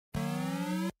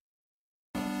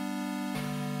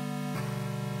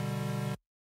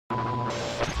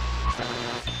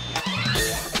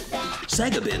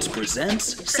SEGA Bits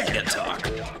presents SEGA Talk,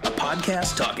 a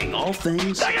podcast talking all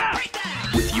things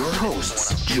SEGA with your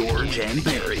hosts, George and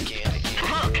Barry.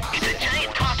 Look, it's a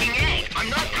giant talking egg. I'm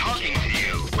not talking to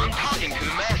you. I'm talking to the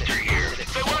master here.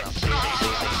 So what?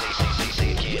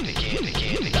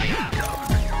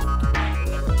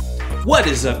 What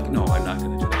is up? No, I'm not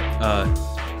going to do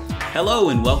that. Hello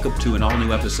and welcome to an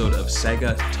all-new episode of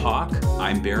SEGA Talk.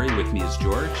 I'm Barry, with me is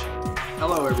George.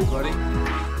 Hello, everybody.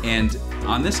 And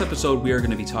on this episode, we are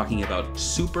going to be talking about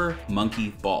Super Monkey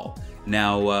Ball.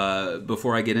 Now,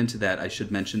 before I get into that, I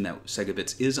should mention that SEGA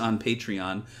Bits is on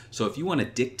Patreon, so if you want to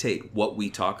dictate what we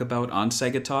talk about on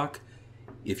SEGA Talk,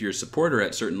 if you're a supporter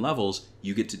at certain levels,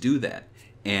 you get to do that.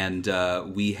 And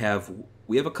we have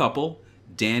a couple.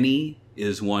 Danny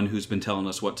is one who's been telling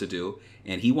us what to do,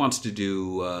 and he wants to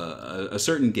do a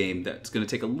certain game that's going to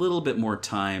take a little bit more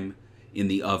time in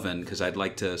the oven, because I'd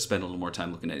like to spend a little more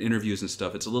time looking at interviews and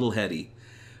stuff. It's a little heady.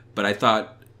 But I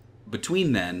thought,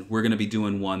 between then, we're going to be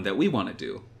doing one that we want to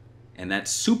do, and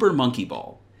that's Super Monkey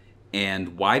Ball.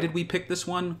 And why did we pick this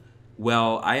one?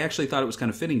 Well, I actually thought it was kind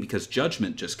of fitting because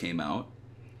Judgment just came out,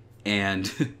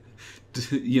 and,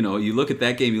 you know, you look at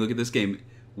that game, you look at this game,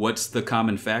 what's the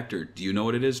common factor? Do you know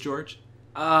what it is, George?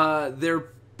 They're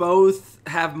both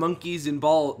have monkeys and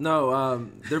ball. No,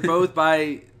 they're both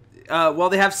by... well,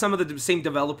 they have some of the same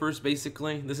developers,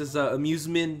 basically. This is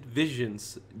Amusement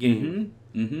Vision's game.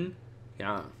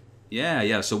 Yeah.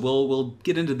 Yeah. So we'll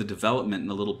get into the development in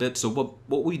a little bit. So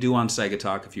what we do on SEGA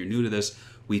Talk, if you're new to this,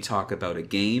 we talk about a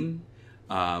game.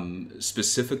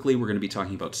 Specifically, we're going to be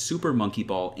talking about Super Monkey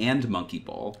Ball and Monkey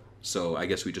Ball. So I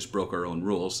guess we just broke our own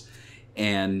rules.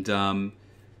 And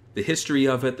the history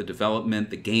of it, the development,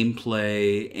 the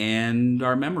gameplay, and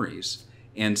our memories.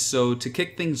 And so to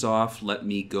kick things off, let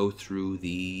me go through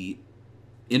the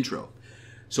intro.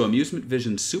 So Amusement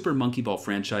Vision's Super Monkey Ball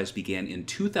franchise began in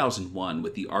 2001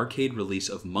 with the arcade release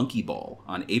of Monkey Ball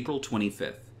on April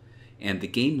 25th. And the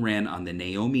game ran on the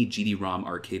Naomi GD-ROM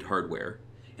arcade hardware.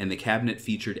 And the cabinet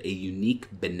featured a unique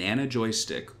banana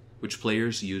joystick, which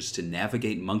players used to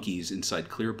navigate monkeys inside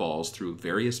clear balls through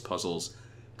various puzzles,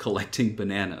 collecting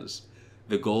bananas.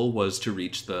 The goal was to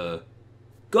reach the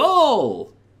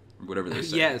goal! Whatever they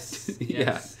say. Yes.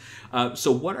 Yeah.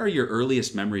 So what are your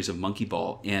earliest memories of Monkey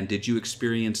Ball? And did you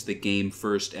experience the game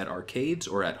first at arcades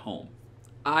or at home?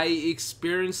 I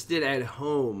experienced it at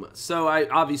home. So I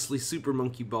obviously Super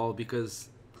Monkey Ball, because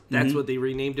that's what they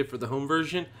renamed it for the home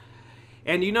version.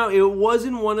 And you know, it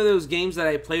wasn't one of those games that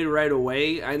I played right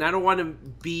away. And I don't want to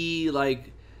be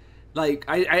like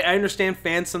I understand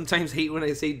fans sometimes hate when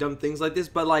I say dumb things like this,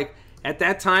 but like at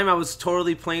that time, I was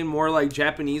totally playing more like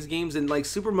Japanese games, and like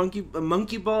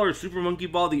Monkey Ball or Super Monkey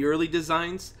Ball, the early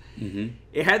designs,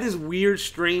 it had this weird,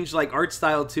 strange like art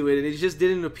style to it, and it just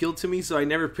didn't appeal to me, so I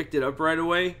never picked it up right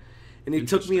away. And it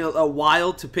took me a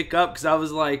while to pick up because I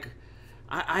was like,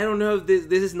 I don't know, this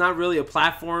is not really a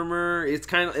platformer.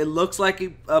 It looks like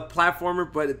a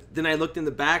platformer, but then I looked in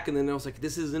the back, and then I was like,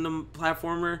 this isn't a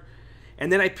platformer.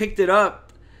 And then I picked it up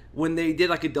when they did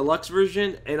like a deluxe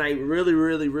version, and I really,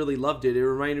 really, really loved it. It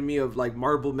reminded me of like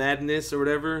Marble Madness or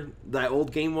whatever that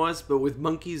old game was, but with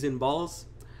monkeys and balls.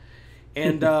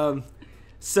 And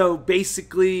so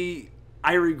basically,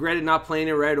 I regretted not playing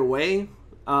it right away.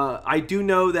 I do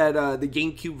know that the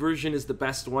GameCube version is the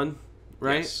best one,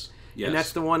 right? Yes. And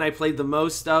that's the one I played the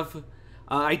most of.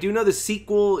 I do know the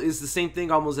sequel is the same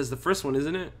thing almost as the first one,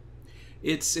 isn't it?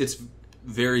 It's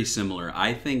very similar.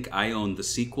 I think I own the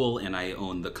sequel and I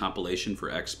own the compilation for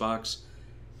Xbox.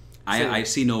 I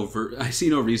see no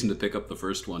reason to pick up the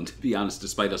first one, to be honest,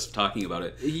 despite us talking about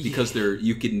it, because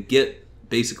you can get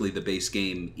basically the base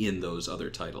game in those other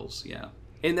titles. Yeah.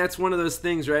 And that's one of those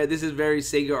things, right? This is very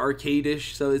Sega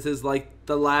arcade-ish, so this is like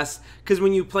the last, because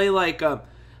when you play like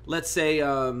let's say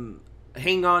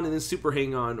Hang On and then Super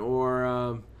Hang On,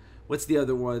 or what's the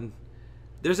other one?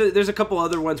 There's a couple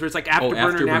other ones where it's like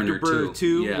Afterburner and Afterburner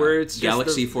 2, yeah. where it's just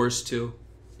Galaxy Force 2.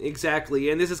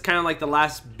 Exactly, and this is kind of like the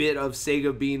last bit of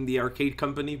Sega being the arcade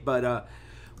company. But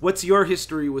what's your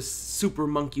history with Super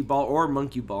Monkey Ball or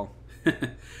Monkey Ball?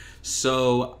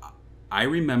 So I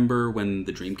remember when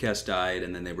the Dreamcast died,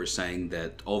 and then they were saying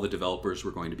that all the developers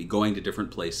were going to be going to different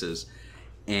places,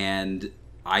 and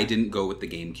I didn't go with the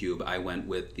GameCube. I went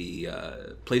with the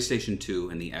PlayStation 2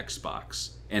 and the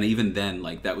Xbox. And even then,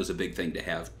 like, that was a big thing to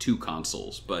have two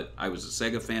consoles. But I was a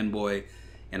Sega fanboy,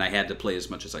 and I had to play as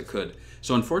much as I could.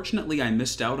 So unfortunately, I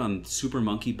missed out on Super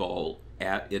Monkey Ball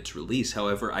at its release.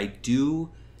 However, I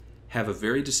do have a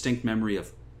very distinct memory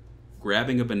of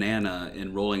grabbing a banana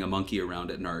and rolling a monkey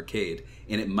around at an arcade.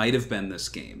 And it might have been this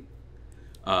game.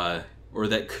 Or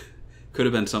that Could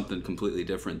have been something completely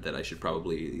different that I should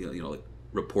probably, like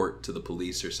report to the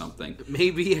police or something.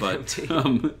 Maybe. But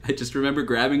I just remember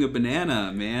grabbing a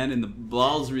banana, man, and the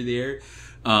balls were there.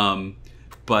 I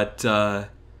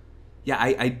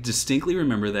distinctly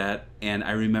remember that, and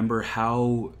I remember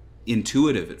how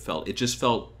intuitive it felt. It just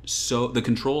felt so... The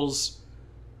controls...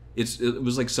 It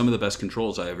was like some of the best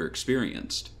controls I ever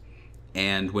experienced.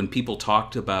 And when people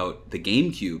talked about the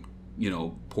GameCube,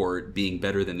 port being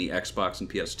better than the Xbox and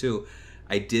PS2,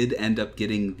 I did end up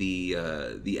getting the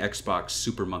Xbox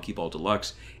Super Monkey Ball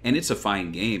Deluxe, and it's a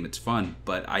fine game. It's fun,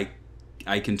 but I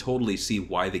can totally see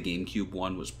why the GameCube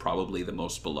one was probably the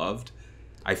most beloved.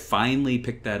 I finally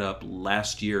picked that up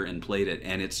last year and played it,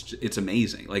 and it's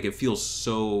amazing. Like, it feels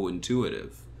so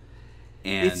intuitive.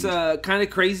 And it's kind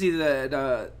of crazy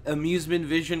that Amusement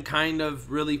Vision kind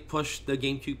of really pushed the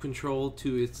GameCube control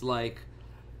to its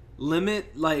limit.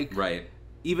 Right.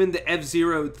 Even the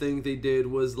F-Zero thing they did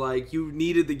was you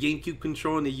needed the GameCube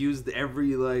control, and they used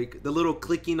every the little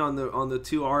clicking on the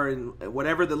 2R and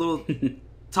whatever, the little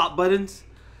top buttons.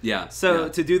 Yeah. So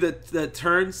to do the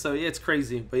turn, so yeah, it's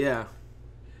crazy, but yeah.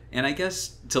 And I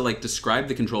guess to describe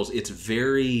the controls, it's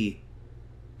very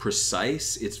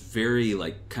precise. It's very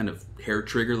kind of hair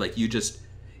trigger.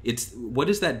 It's what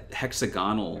is that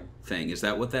hexagonal thing? Is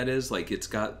that what that is? It's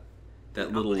got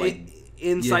that little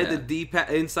inside the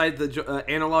D-pad, inside the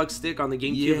analog stick on the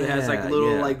GameCube, it has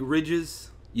little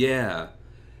ridges. Yeah.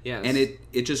 Yes. And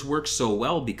it just works so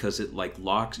well because it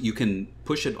locks. You can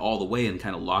push it all the way and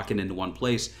kind of lock it into one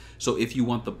place. So if you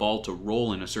want the ball to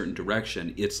roll in a certain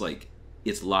direction, it's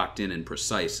locked in and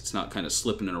precise. It's not kind of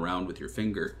slipping it around with your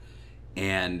finger,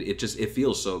 and it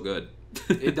feels so good.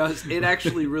 It does. It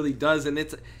actually really does, and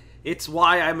it's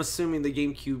why I'm assuming the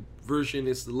GameCube version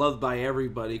is loved by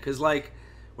everybody. Because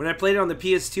when I played it on the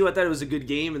PS2, I thought it was a good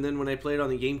game, and then when I played it on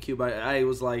the GameCube, I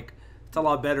was it's a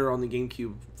lot better on the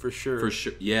GameCube for sure. For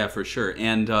sure, yeah, for sure.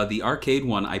 And the arcade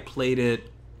one, I played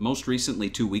it most recently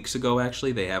 2 weeks ago.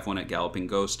 Actually, they have one at Galloping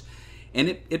Ghost, and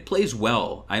it plays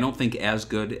well. I don't think as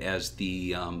good as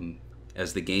the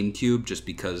GameCube, just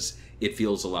because it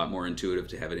feels a lot more intuitive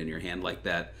to have it in your hand like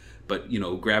that. But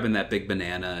grabbing that big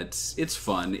banana, it's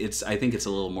fun. I think it's a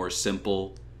little more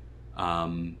simple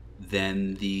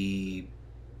than the...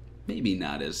 Maybe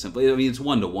not as simple. I mean, it's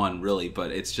 1-to-1 really,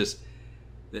 but it's just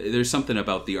there's something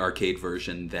about the arcade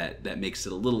version that makes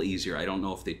it a little easier. I don't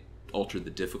know if they altered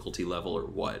the difficulty level or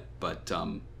what, but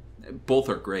both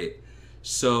are great.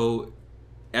 So,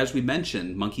 as we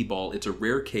mentioned, Monkey Ball, it's a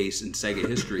rare case in Sega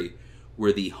history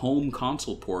where the home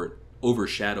console port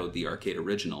overshadowed the arcade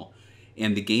original,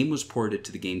 and the game was ported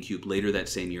to the GameCube later that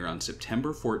same year on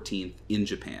September 14th in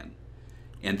Japan.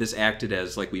 And this acted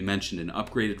as, like we mentioned, an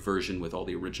upgraded version with all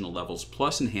the original levels,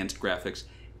 plus enhanced graphics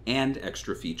and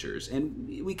extra features. And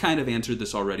we kind of answered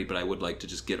this already, but I would like to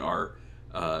just get our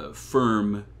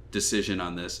firm decision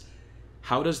on this.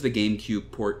 How does the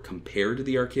GameCube port compare to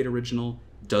the arcade original?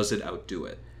 Does it outdo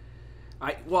it?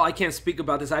 I can't speak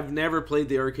about this. I've never played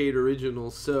the arcade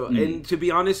original, so and to be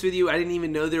honest with you, I didn't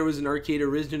even know there was an arcade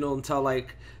original until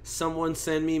someone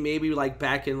sent me, maybe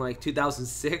back in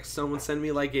 2006. Someone sent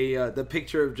me the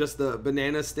picture of just the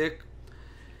banana stick,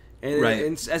 and, right.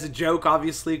 And as a joke,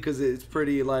 obviously, because it's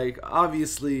pretty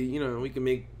obviously we can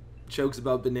make jokes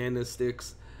about banana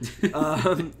sticks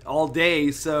all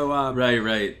day. So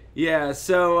right. Yeah,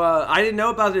 so I didn't know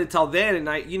about it until then,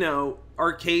 and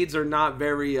arcades are not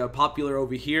very popular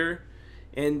over here,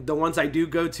 and the ones I do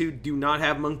go to do not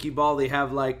have Monkey Ball. They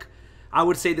have I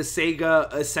would say the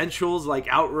Sega essentials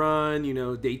Outrun,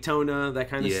 Daytona, that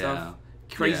kind of stuff.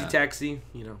 Crazy Taxi,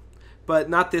 but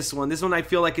not this one. This one I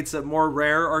feel it's a more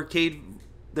rare arcade.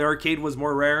 The arcade was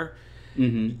more rare.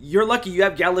 Mm-hmm. You're lucky you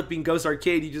have Galloping Ghost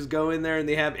Arcade. You just go in there and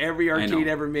they have every arcade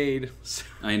ever made.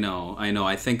 I know.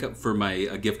 I think for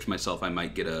a gift to myself, I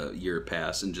might get a year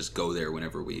pass and just go there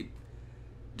whenever we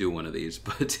do one of these.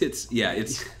 But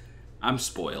I'm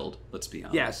spoiled. Let's be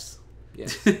honest.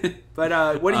 Yes.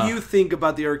 But what do you think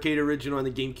about the arcade original and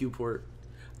the GameCube port?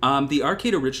 The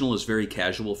arcade original is very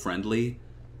casual friendly.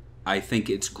 I think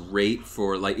it's great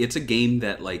for it's a game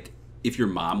that if your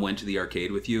mom went to the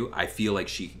arcade with you, I feel like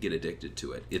she could get addicted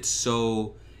to it. It's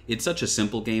such a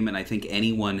simple game, and I think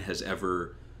anyone has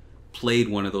ever played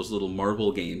one of those little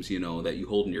marble games, that you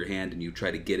hold in your hand and you try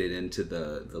to get it into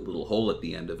the little hole at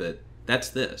the end of it. That's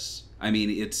this. I mean,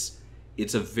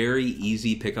 it's a very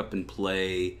easy pick up and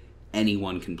play,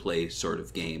 anyone can play sort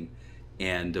of game.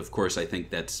 And of course, I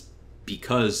think that's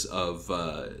because of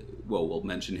we'll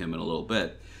mention him in a little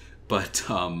bit, but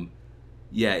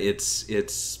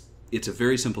it's a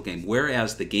very simple game.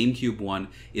 Whereas the GameCube one,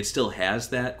 it still has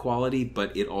that quality,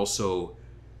 but it also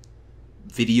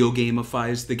video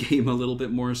gamifies the game a little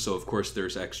bit more. So of course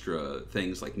there's extra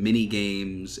things like mini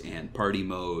games and party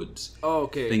modes. Oh,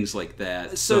 okay. Things like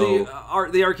that. So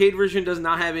the arcade version does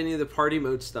not have any of the party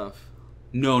mode stuff.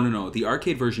 No. The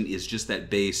arcade version is just that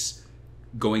base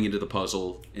going into the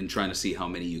puzzle and trying to see how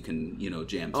many you can,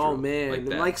 jam through. Oh man, like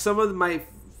that. like some of my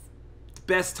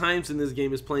best times in this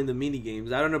game is playing the mini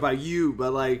games. I don't know about you,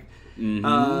 but like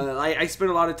I spent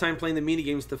a lot of time playing the mini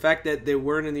games. The fact that they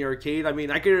weren't in the arcade, I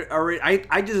mean, I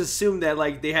just assumed that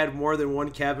like they had more than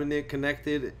one cabinet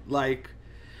connected. Like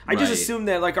I just assumed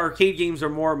that like arcade games are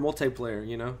more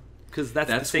multiplayer, because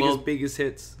that's the Sega's biggest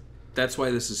hits. That's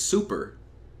why this is Super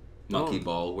Monkey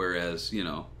Ball, whereas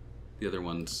the other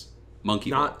one's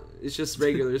Monkey Ball. It's just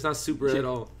regular. It's not super at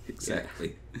all.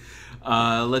 Exactly.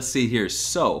 Yeah. Let's see here.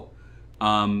 So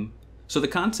the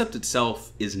concept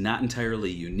itself is not entirely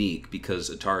unique because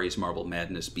Atari's Marble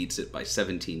Madness beats it by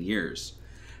 17 years.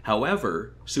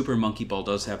 However, Super Monkey Ball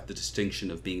does have the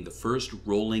distinction of being the first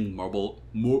rolling marble...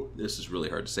 this is really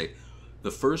hard to say.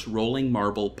 The first rolling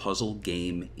marble puzzle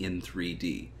game in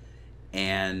 3D.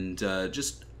 And I'm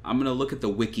going to look at the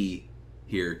wiki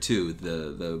here too,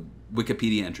 the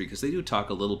Wikipedia entry, because they do talk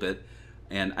a little bit,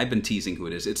 and I've been teasing who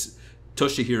it is. It's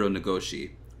Toshihiro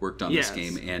Nagoshi worked on this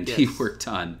game, and he worked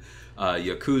on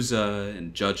Yakuza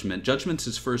and Judgment. Judgment's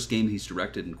his first game he's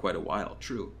directed in quite a while,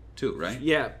 too, right?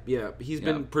 Yeah. He's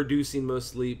been producing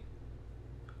mostly.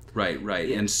 Right.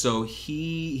 Yeah. And so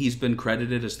he's been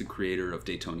credited as the creator of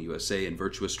Daytona USA and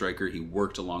Virtua Striker. He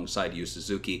worked alongside Yu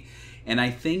Suzuki. And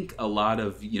I think a lot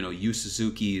of, Yu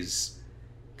Suzuki's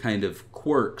kind of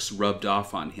quirks rubbed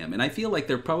off on him. And I feel like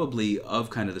they're probably of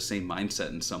kind of the same mindset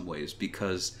in some ways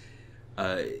because...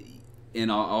 and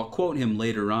I'll quote him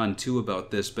later on, too,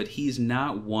 about this, but he's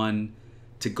not one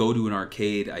to go to an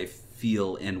arcade, I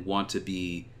feel, and want to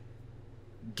be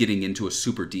getting into a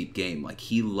super deep game. Like,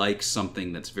 he likes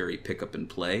something that's very pick up and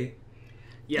play.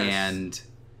 Yes.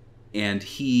 And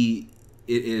it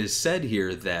is said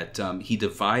here that he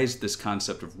devised this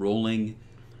concept of rolling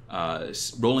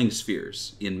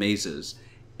spheres in mazes,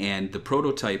 and the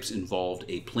prototypes involved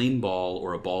a plain ball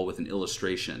or a ball with an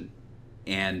illustration.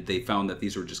 And they found that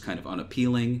these were just kind of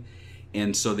unappealing.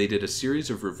 And so they did a series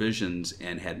of revisions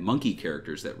and had monkey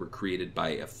characters that were created by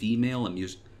a female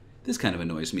This kind of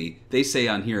annoys me. They say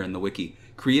on here in the wiki,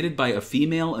 created by a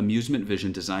female amusement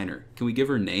vision designer. Can we give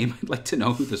her a name? I'd like to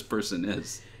know who this person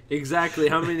is. Exactly.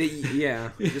 How many? Yeah.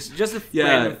 Just a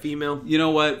random female. You know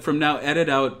what? From now, edit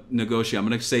out Nagoshi. I'm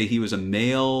going to say he was a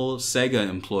male Sega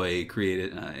employee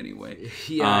created... anyway.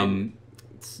 Yeah.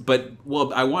 But,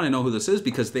 I want to know who this is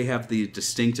because they have the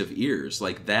distinctive ears.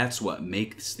 Like, that's what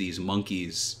makes these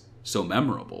monkeys so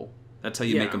memorable. That's how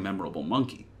you make a memorable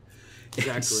monkey.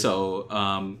 Exactly. So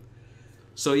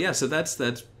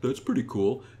that's pretty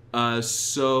cool.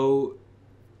 So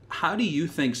how do you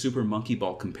think Super Monkey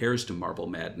Ball compares to Marble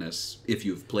Madness if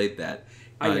you've played that?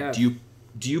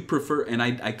 Do you prefer, and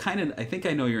I think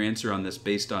I know your answer on this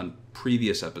based on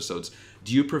previous episodes.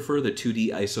 Do you prefer the 2D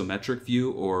isometric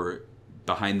view or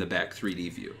behind the back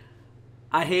 3D view?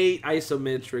 I hate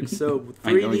isometric, so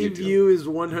 3D view is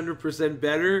 100%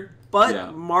 better,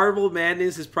 but Marble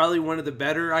Madness is probably one of the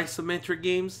better isometric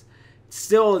games. It's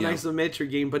still an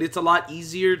isometric game, but it's a lot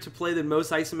easier to play than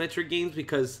most isometric games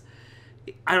because,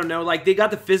 I don't know, like they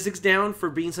got the physics down for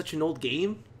being such an old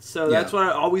game. So that's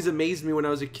what always amazed me when I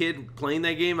was a kid playing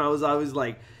that game. I was always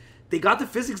like, they got the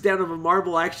physics down of a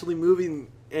marble actually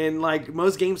moving, and like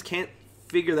most games can't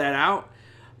figure that out.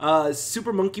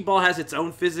 Super Monkey Ball has its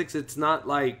own physics. It's not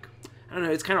like, I don't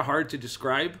know, it's kind of hard to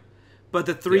describe. But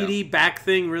the 3D back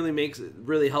thing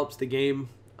really helps the game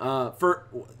for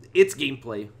its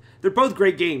gameplay. They're both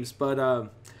great games,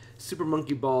 but Super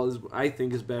Monkey Ball I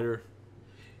think is better.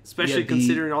 Especially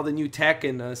considering all the new tech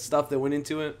and stuff that went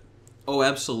into it. Oh,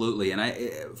 absolutely.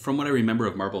 And from what I remember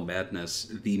of Marble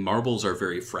Madness, the marbles are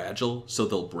very fragile, so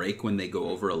they'll break when they go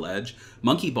over a ledge.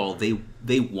 Monkey Ball,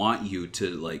 they want you to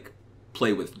like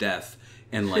play with death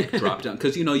and like drop down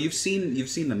because you've seen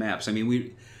the maps. I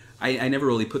mean, I never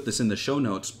really put this in the show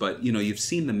notes, but you've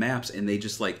seen the maps and they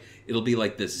just like it'll be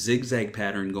like this zigzag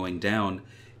pattern going down,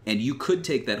 and you could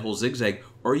take that whole zigzag,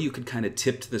 or you could kind of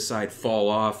tip to the side, fall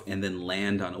off, and then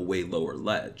land on a way lower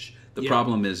ledge. The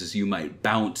problem is you might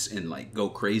bounce and like go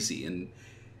crazy. And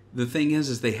the thing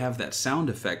is they have that sound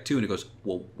effect too, and it goes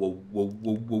whoa whoa whoa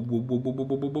whoa whoa whoa whoa whoa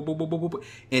whoa whoa whoa whoa whoa,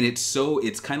 and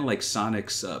it's kind of like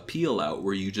Sonic's Peel Out,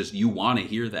 where you want to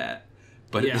hear that,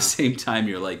 but at the same time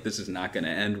you're like, this is not going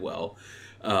to end well.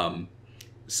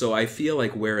 So I feel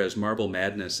like whereas Marble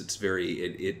Madness, it's very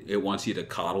it wants you to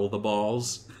coddle the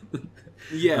balls.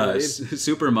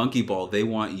 Super Monkey Ball, they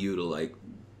want you to like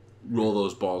roll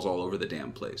those balls all over the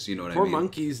damn place. You know what I Poor mean?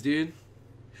 monkeys, dude.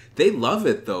 They love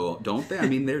it though, don't they? I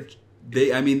mean,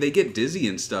 they get dizzy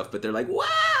and stuff, but they're like,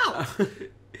 wow.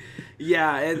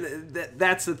 Yeah, and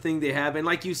that's the thing they have. And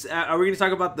like you said, are we going to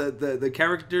talk about the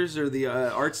characters or the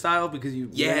art style? Because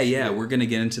Yeah, we're going to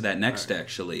get into that next,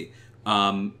 actually.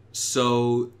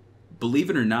 So, believe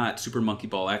it or not, Super Monkey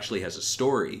Ball actually has a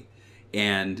story.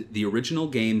 And the original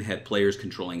game had players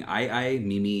controlling Ai,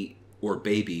 Mimi, or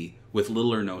Baby with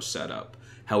little or no setup.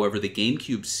 However, the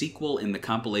GameCube sequel in the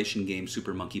compilation game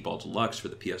Super Monkey Ball Deluxe for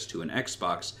the PS2 and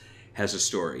Xbox has a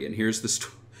story. And here's the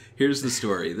story. Here's the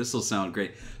story. This will sound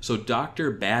great. So Dr.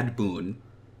 Bad Boon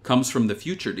comes from the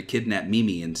future to kidnap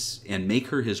Mimi and make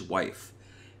her his wife.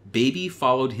 Baby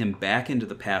followed him back into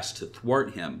the past to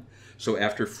thwart him. So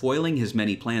after foiling his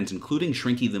many plans, including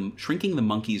shrinking the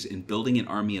monkeys and building an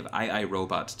army of AI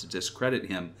robots to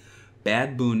discredit him,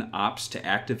 Bad Boon opts to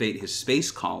activate his space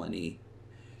colony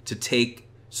to take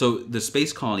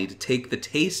the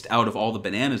taste out of all the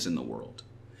bananas in the world.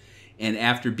 And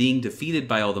after being defeated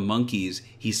by all the monkeys,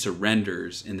 he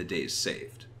surrenders in the days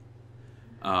saved.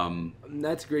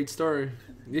 That's a great story.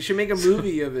 They should make a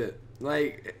movie of it,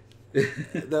 like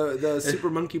the Super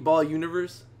Monkey Ball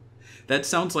universe. That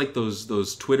sounds like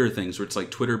those Twitter things where it's like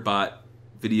Twitter bot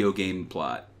video game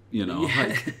plot, you know.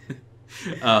 Yeah.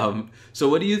 Like, so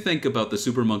what do you think about the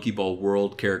Super Monkey Ball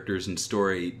world, characters, and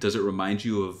story? Does it remind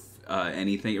you of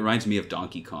anything? It reminds me of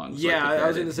Donkey Kong. Yeah, I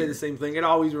was going to say the same thing. It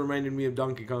always reminded me of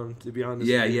Donkey Kong, to be honest.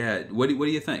 Yeah, yeah. What do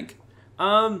you think?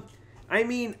 I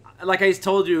mean, like I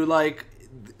told you, like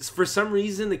for some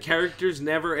reason the characters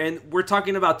never, and we're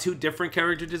talking about two different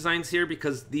character designs here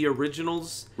because the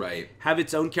originals have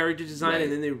its own character design,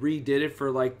 and then they redid it for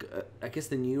like I guess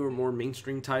the newer, more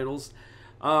mainstream titles.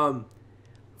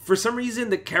 For some reason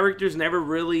the characters never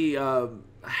really I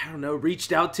don't know,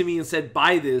 reached out to me and said,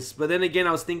 buy this. But then again,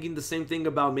 I was thinking the same thing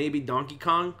about maybe Donkey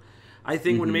Kong. I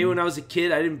think when I was a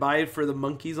kid, I didn't buy it for the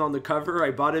monkeys on the cover. I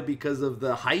bought it because of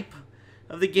the hype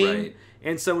of the game. Right.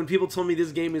 And so when people told me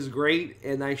this game is great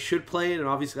and I should play it, and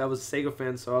obviously I was a Sega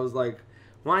fan, so I was like,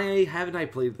 why haven't I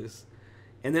played this?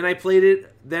 And then I played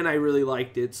it, then I really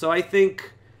liked it. So I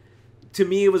think, to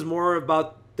me, it was more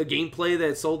about the gameplay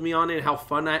that sold me on it,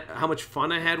 how much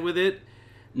fun I had with it.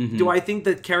 Mm-hmm. Do I think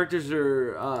that characters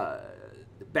are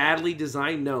badly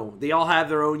designed? No. They all have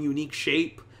their own unique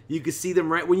shape. You can see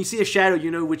them right when you see a shadow, you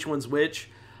know which one's which.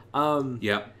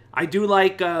 Yeah. I do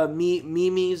like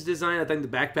Mimi's design. I think the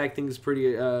backpack thing is pretty.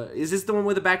 Is this the one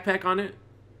with the backpack on it?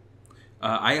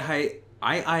 I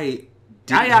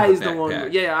is the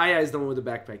one. Yeah, I is the one with the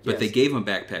backpack. But they gave him a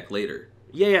backpack later.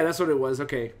 Yeah, that's what it was.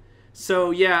 Okay.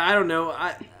 So yeah, I don't know.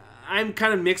 I'm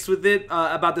kind of mixed with it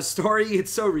about the story.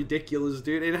 It's so ridiculous,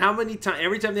 dude. And how many times,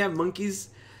 every time they have monkeys,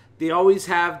 they always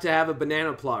have to have a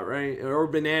banana plot, right? Or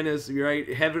bananas, right?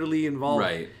 Heavily involved.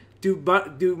 Right.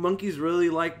 Do monkeys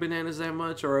really like bananas that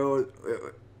much, or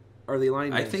are they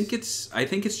lying? I think it's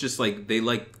just like they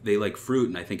like fruit,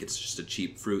 and I think it's just a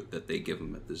cheap fruit that they give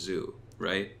them at the zoo,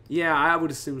 right? Yeah, I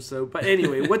would assume so. But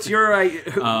anyway, what's your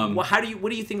what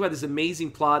do you think about this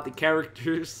amazing plot, the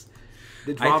characters?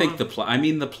 I think the plot. I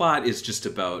mean, the plot is just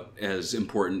about as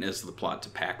important as the plot to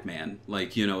Pac-Man.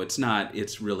 Like, you know, it's not.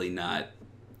 It's really not.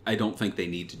 I don't think they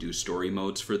need to do story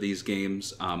modes for these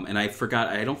games. And I forgot.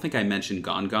 I don't think I mentioned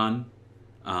Gon Gon.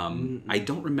 I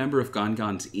don't remember if Gon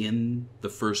Gon's in the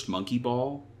first Monkey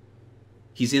Ball.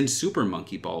 He's in Super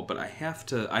Monkey Ball, but I have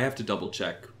to double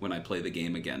check when I play the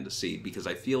game again to see, because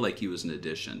I feel like he was an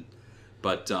addition.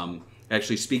 But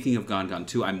actually, speaking of Gon Gon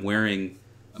 2, I'm wearing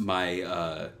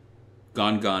my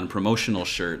Gon Gon promotional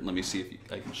shirt. Let me see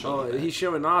if I can show you. Oh, he's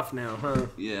showing off now, huh?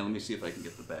 Yeah, let me see if I can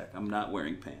get the back. I'm not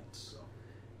wearing pants. So.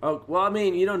 Oh, well, I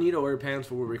mean, you don't need to wear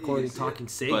pants when we're recording Talking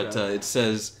Sega. But it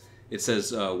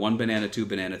says 1 banana, 2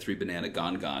 banana, 3 banana,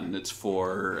 Gon Gon. And it's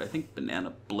for, I think,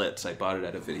 Banana Blitz. I bought it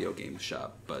at a video game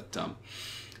shop. But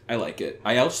I like it.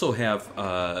 I also have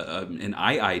an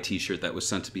II t-shirt that was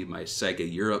sent to me by SEGA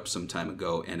Europe some time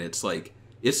ago. And it's like,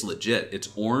 it's legit. It's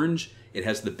orange. It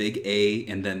has the big A,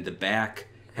 and then the back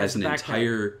has an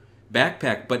entire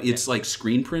backpack, but it's like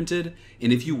screen printed.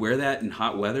 And if you wear that in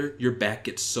hot weather, your back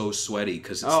gets so sweaty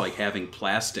because it's like having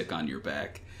plastic on your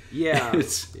back. Yeah,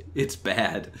 it's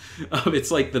bad.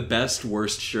 It's like the best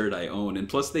worst shirt I own, and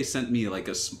plus they sent me like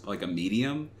a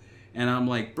medium, and I'm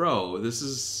like, bro, this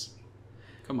is.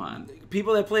 Come on.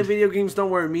 People that play video games don't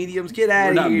wear mediums. Get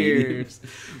out of here. Mediums.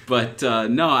 But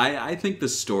no, I think the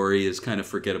story is kind of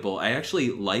forgettable. I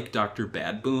actually like Dr.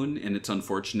 Bad Boon, and it's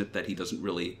unfortunate that he doesn't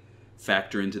really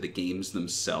factor into the games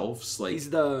themselves. Like he's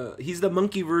the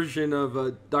monkey version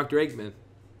of Dr. Eggman.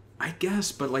 I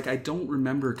guess, but like I don't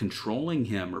remember controlling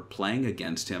him or playing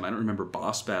against him. I don't remember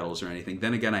boss battles or anything.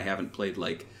 Then again, I haven't played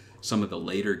like some of the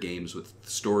later games with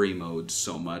story modes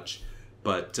so much.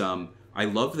 But I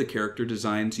love the character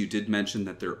designs. You did mention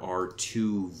that there are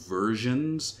 2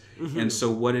 versions. And so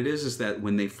what it is that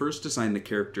when they first designed the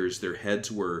characters, their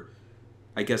heads were,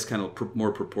 I guess, kind of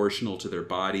more proportional to their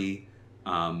body.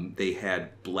 They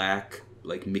had black,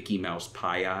 like Mickey Mouse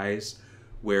pie eyes.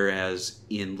 Whereas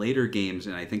in later games,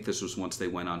 and I think this was once they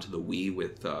went onto the Wii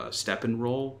with Step and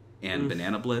Roll and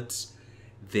Banana Blitz,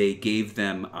 they gave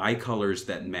them eye colors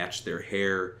that matched their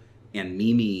hair, and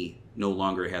Mimi no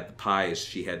longer had the pies.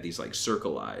 She had these like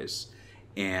circle eyes.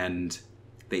 And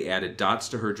they added dots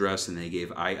to her dress, and they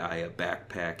gave Ai a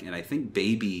backpack. And I think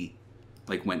Baby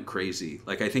like went crazy.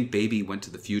 Like I think Baby went to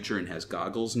the future and has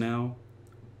goggles now.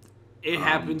 It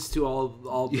happens to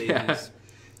all babies. Yeah.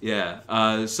 Yeah.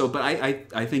 But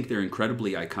I think they're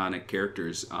incredibly iconic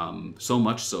characters. So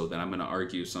much so that I'm going to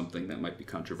argue something that might be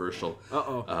controversial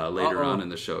later on in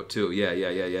the show too.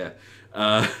 Yeah.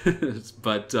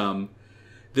 But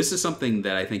this is something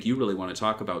that I think you really want to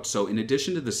talk about. So in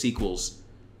addition to the sequel's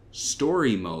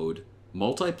story mode,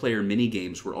 multiplayer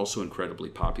minigames were also incredibly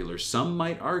popular. Some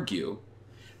might argue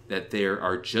that there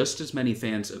are just as many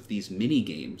fans of these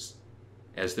minigames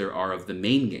as there are of the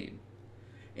main game.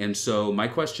 And so my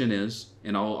question is,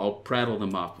 and I'll prattle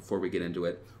them off before we get into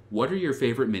it, what are your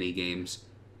favorite mini games?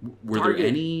 Were Target. there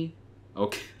any?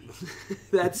 Okay.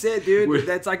 That's it, dude.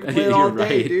 That's I can play it all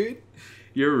day, right. dude.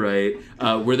 You're right.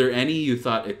 Were there any you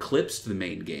thought eclipsed the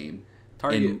main game?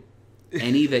 Target. And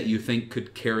any that you think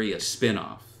could carry a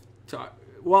spin-off?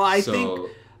 Well, I think...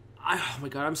 Oh my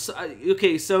god, I'm so...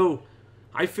 Okay, so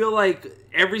I feel like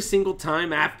every single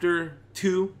time after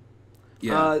 2...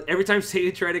 Yeah. Every time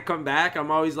Sega tried to come back, I'm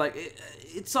always like,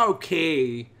 it's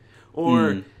okay.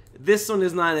 Or this one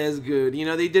is not as good. You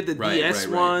know, they did the DS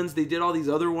ones. They did all these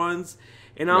other ones.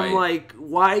 And I'm like,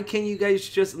 why can't you guys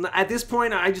just... At this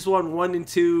point, I just want 1 and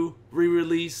 2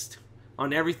 re-released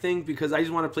on everything because I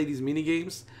just want to play these mini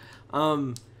games.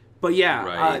 But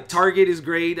yeah, Target is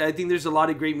great. I think there's a lot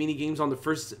of great mini games on the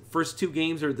first 2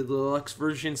 games, or the deluxe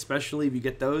version, especially if you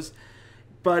get those.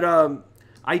 But...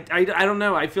 I don't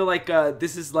know. I feel like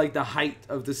this is like the height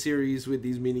of the series with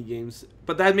these mini games.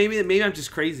 But that maybe I'm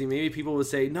just crazy. Maybe people would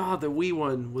say, "No, the Wii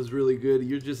one was really good.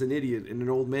 You're just an idiot and an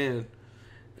old man."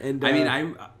 And I mean,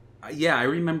 I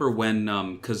remember when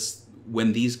because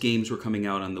when these games were coming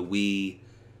out on the Wii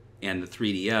and the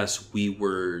 3DS, we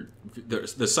were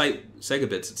the site Sega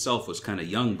Bits itself was kind of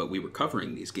young, but we were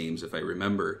covering these games if I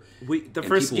remember. The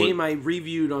first game I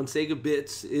reviewed on Sega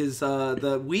Bits is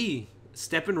the Wii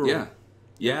Step and Roll.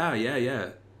 Yeah.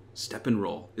 Step and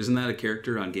Roll. Isn't that a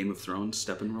character on Game of Thrones?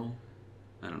 Step and Roll?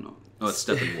 I don't know. Oh, it's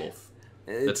Steppenwolf.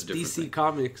 That's a different DC thing.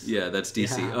 Comics. Yeah, that's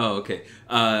DC. Yeah. Oh, okay.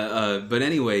 But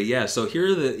anyway, yeah. So here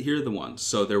are the ones.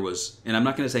 So there was, and I'm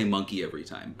not going to say monkey every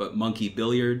time, but monkey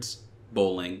billiards,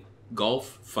 bowling,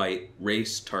 golf, fight,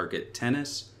 race, target,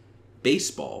 tennis,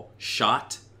 baseball,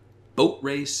 shot, boat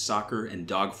race, soccer, and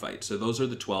dogfight. So those are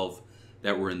the 12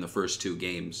 that were in the first 2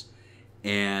 games.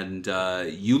 And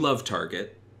you love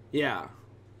Target. Yeah.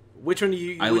 Which one do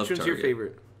you? Which one's your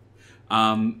favorite?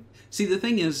 See, the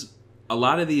thing is, a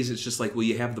lot of these, it's just like, well,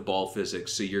 you have the ball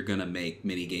physics, so you're gonna make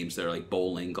mini games that are like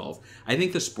bowling, golf. I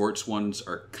think the sports ones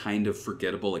are kind of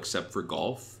forgettable, except for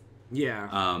golf.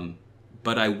 Yeah.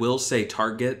 But I will say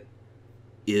Target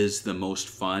is the most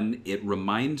fun. It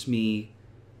reminds me,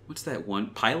 what's that one?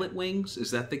 Pilot Wings?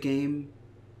 Is that the game?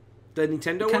 The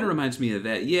Nintendo one? Kind of reminds me of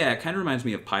that. Yeah, it kind of reminds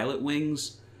me of Pilot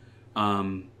Wings.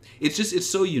 It's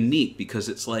so unique because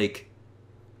it's like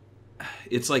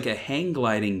a hang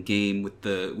gliding game with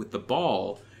the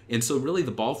ball, and so really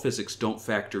the ball physics don't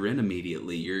factor in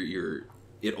immediately.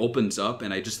 It opens up,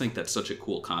 and I just think that's such a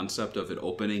cool concept of it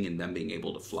opening and then being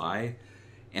able to fly,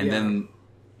 and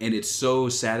it's so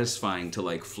satisfying to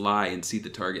like fly and see the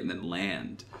target and then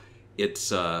land.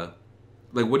 It's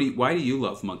like, why do you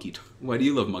love Monkey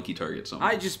Target so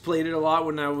much? I just played it a lot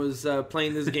when I was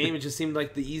playing this game. It just seemed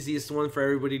like the easiest one for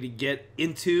everybody to get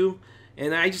into,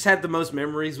 and I just had the most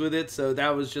memories with it. So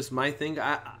that was just my thing.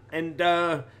 I don't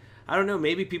know.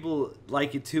 Maybe people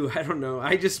like it too. I don't know.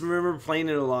 I just remember playing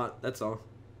it a lot. That's all.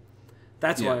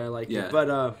 That's why I liked it.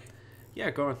 But yeah,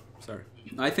 go on. Sorry.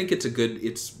 I think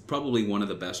it's probably one of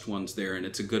the best ones there, and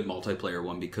it's a good multiplayer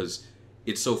one because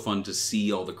it's so fun to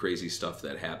see all the crazy stuff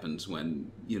that happens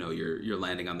when, you know, you're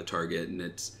landing on the target, and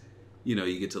it's, you know,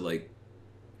 you get to like,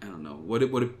 I don't know, what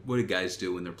do guys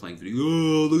do when they're playing video?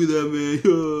 Oh, look at that, man!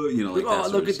 You know, like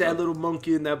that look at stuff. that little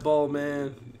monkey in that ball,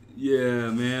 man.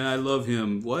 Yeah, man, I love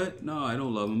him. What? No, I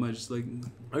don't love him. I just like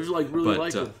really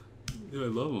like him. Yeah, I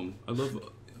love them. I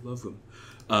love them.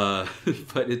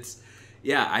 But it's,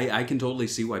 yeah, I can totally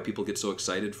see why people get so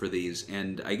excited for these.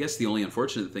 And I guess the only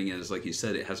unfortunate thing is, like you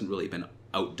said, it hasn't really been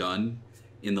outdone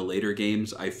in the later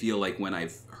games. I feel like when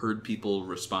I've heard people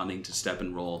responding to Step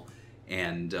and Roll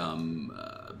and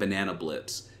Banana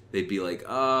Blitz, they'd be like,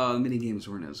 "Oh, the mini games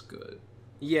weren't as good."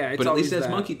 Yeah, it's but at least always as that.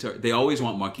 Monkey Target, they always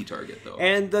want Monkey Target though.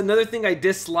 And another thing I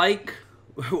dislike,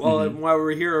 while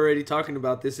we're here already talking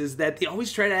about this, is that they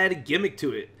always try to add a gimmick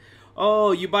to it.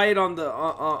 Oh, you buy it on the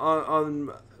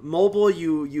on mobile,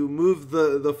 you move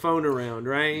the phone around,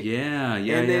 right? Yeah,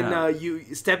 And then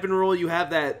you Step and Roll, you have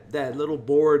that little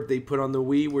board they put on the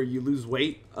Wii where you lose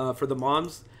weight for the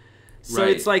moms. So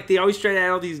Right. it's like they always try to add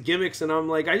all these gimmicks, and I'm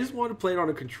like, I just want to play it on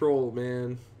a control,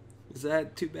 man. Is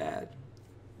that too bad?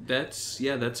 That's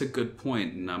a good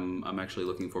point, and I'm actually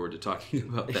looking forward to talking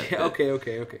about that. bit.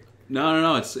 Okay.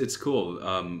 No, it's cool.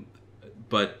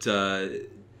 But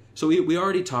so we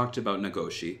already talked about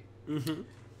Nagoshi,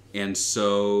 and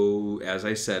so as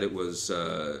I said, it was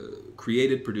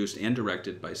created, produced, and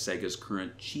directed by Sega's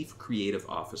current chief creative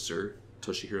officer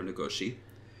Toshihiro Nagoshi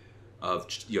of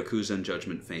Yakuza and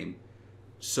Judgment fame.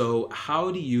 So how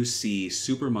do you see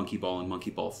Super Monkey Ball and Monkey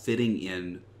Ball fitting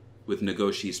in with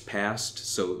Nagoshi's past?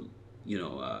 So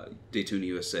Daytona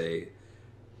USA,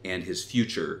 and his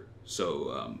future.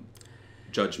 So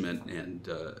Judgment and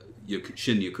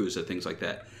Shin Yakuza, things like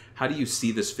that. How do you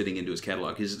see this fitting into his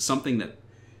catalog? Is it something that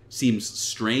seems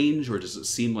strange, or does it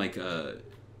seem like a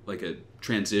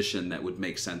transition that would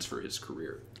make sense for his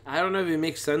career? I don't know if it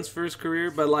makes sense for his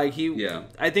career, but like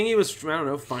I think he was,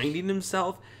 finding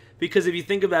himself. Because if you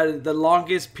think about it, the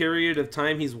longest period of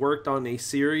time he's worked on a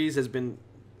series has been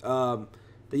the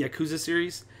Yakuza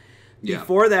series. Yeah.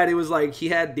 Before that, it was like he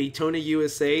had Daytona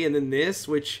USA and then this,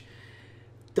 which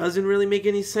doesn't really make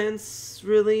any sense,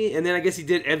 really. And then I guess he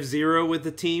did F-Zero with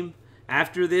the team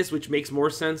after this, which makes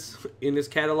more sense in his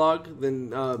catalog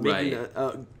than making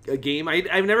a game.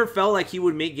 I've never felt like he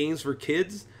would make games for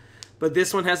kids, but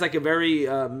this one has like a very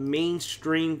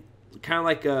mainstream, kind of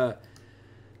like a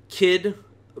kid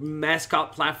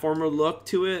mascot platformer look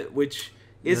to it, which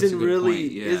isn't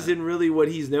really what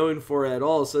he's known for at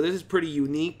all. So this is pretty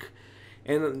unique,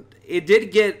 and it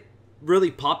did get really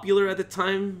popular at the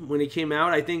time when it came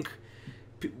out. I think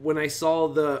when I saw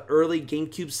the early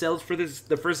GameCube sales for this,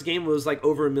 the first game was like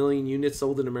over 1 million units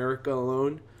sold in America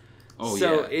alone. Oh,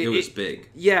 so yeah, it was big.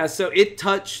 Yeah, so it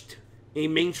touched a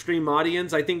mainstream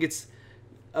audience. I think it's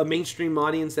a mainstream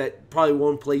audience that probably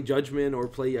won't play Judgment or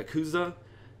play Yakuza.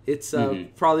 It's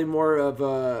probably more of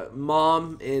a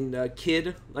mom and a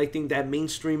kid. I think that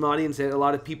mainstream audience that a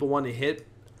lot of people want to hit.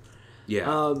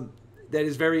 Yeah. That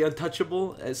is very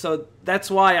untouchable. So that's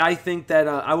why I think that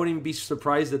I wouldn't even be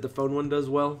surprised that the phone one does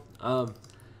well.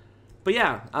 But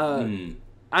yeah,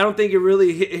 I don't think it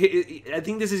really... I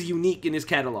think this is unique in his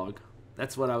catalog.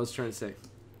 That's what I was trying to say.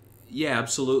 Yeah,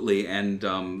 absolutely. And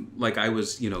I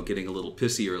was, getting a little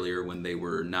pissy earlier when they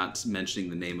were not mentioning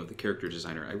the name of the character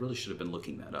designer. I really should have been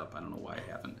looking that up. I don't know why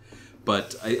I haven't.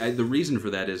 But the reason for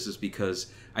that is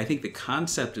because I think the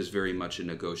concept is very much a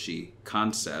Nagoshi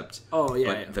concept. Oh,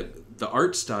 yeah. But the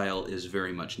art style is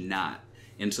very much not.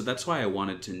 And so that's why I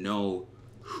wanted to know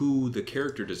who the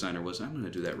character designer was. I'm going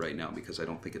to do that right now because I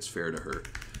don't think it's fair to her.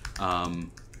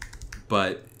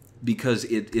 But because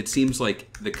it seems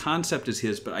like the concept is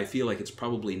his, but I feel like it's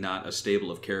probably not a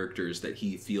stable of characters that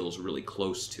he feels really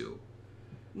close to.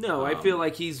 No, I feel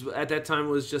like he's at that time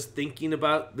was just thinking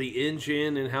about the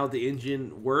engine and how the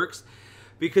engine works.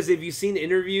 Because if you've seen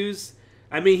interviews,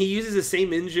 I mean, he uses the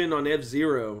same engine on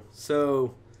F-Zero,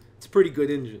 so it's a pretty good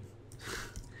engine.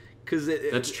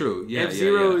 That's true. Yeah,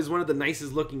 F-Zero is one of the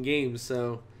nicest looking games,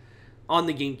 so on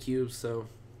the GameCube. So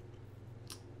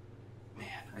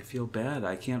I feel bad.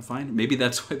 I can't find her. Maybe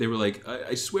that's why they were like,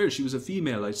 I swear she was a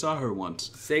female. I saw her once.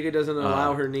 Sega doesn't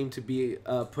allow her name to be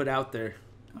put out there.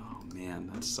 Oh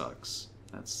man, that sucks.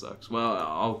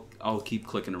 Well, I'll keep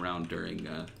clicking around during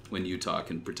when you talk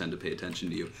and pretend to pay attention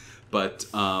to you. But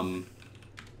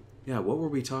yeah, what were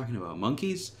we talking about?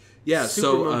 Monkeys? Yeah.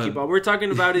 Super Monkey Ball. We're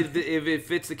talking about if it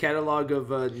fits the catalog of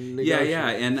Nagoshi. Yeah,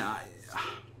 and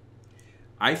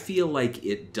I feel like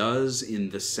it does in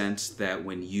the sense that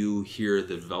when you hear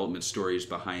the development stories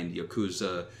behind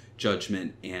Yakuza,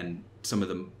 Judgment, and some of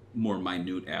the more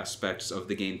minute aspects of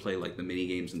the gameplay, like the mini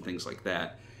games and things like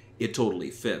that, it totally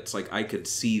fits. Like, I could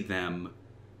see them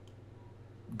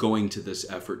going to this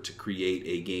effort to create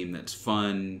a game that's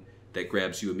fun, that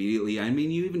grabs you immediately. I mean,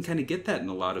 you even kind of get that in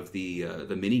a lot of the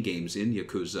mini games in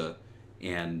Yakuza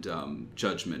and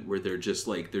Judgment, where they're just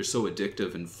like, they're so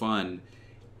addictive and fun.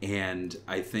 And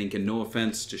I think, and no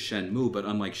offense to Shenmue, but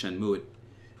unlike Shenmue,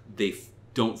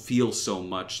 don't feel so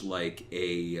much like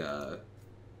a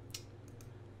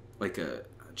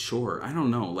chore. I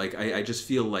don't know. Like I just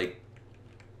feel like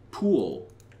pool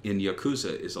in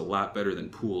Yakuza is a lot better than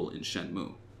pool in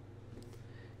Shenmue.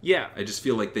 Yeah. I just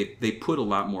feel like they put a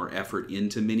lot more effort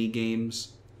into mini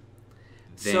games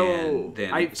So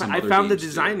than I some I other found the games do.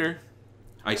 designer,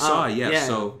 I saw, yes. yeah.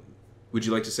 So, would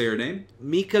you like to say her name?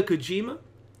 Mika Kojima.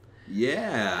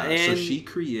 Yeah. So And- she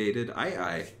created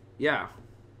I. Yeah.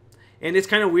 And it's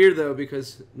kind of weird though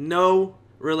because no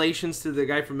relations to the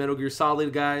guy from Metal Gear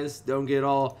Solid, guys. Don't get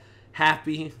all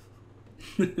happy.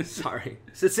 Sorry.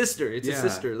 It's a sister. It's a Yeah.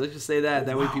 sister. Let's just say that.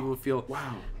 That way Wow. people feel...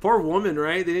 Wow. Poor woman,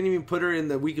 right? They didn't even put her in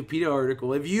the Wikipedia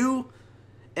article. If you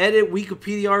edit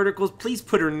Wikipedia articles, please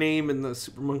put her name in the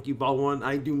Super Monkey Ball one.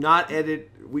 I do not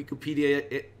edit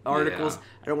Wikipedia articles. Yeah.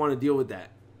 I don't want to deal with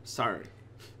that. Sorry.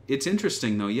 It's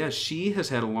interesting though. Yeah, she has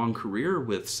had a long career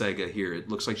with Sega here. It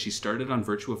looks like she started on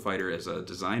Virtua Fighter as a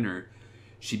designer.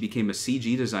 She became a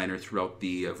CG designer throughout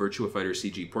the Virtua Fighter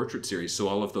CG portrait series. So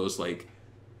all of those like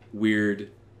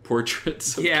weird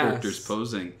portraits of Yes. characters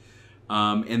posing.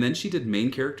 And then she did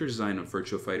main character design on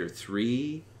Virtua Fighter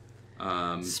 3.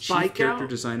 Spike Chief character Out?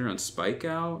 designer on Spike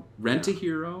Out.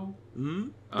 Rent-A-Hero.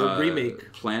 The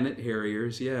remake. Planet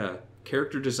Harriers, yeah.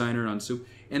 Character designer on Super.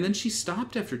 And then she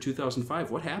stopped after 2005.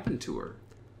 What happened to her?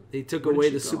 They took Where did away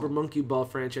she the go? Super Monkey Ball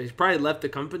franchise. Probably left the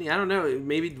company. I don't know.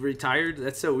 Maybe retired.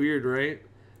 That's so weird, right?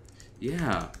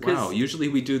 Yeah. 'Cause- Wow. Usually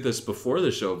we do this before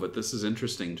the show, but this is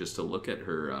interesting just to look at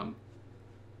her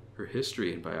her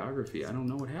history and biography. I don't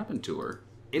know what happened to her.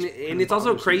 And kinda it's also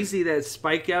bothers me. crazy that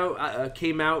Spike Out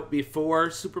came out before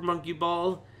Super Monkey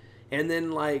Ball. And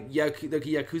then, like, the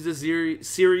Yakuza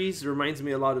series reminds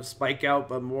me a lot of Spike Out,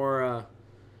 but more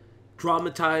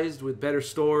dramatized with better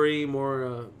story,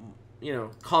 more,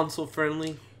 console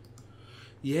friendly.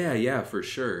 Yeah, for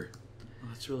sure.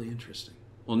 Well, that's really interesting.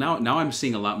 Well, now I'm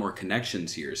seeing a lot more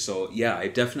connections here. So, yeah, I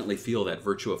definitely feel that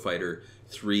Virtua Fighter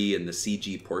 3 and the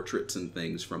CG portraits and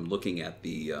things from looking at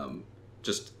the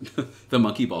just the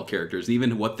Monkey Ball characters, and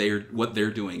even what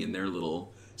they're doing in their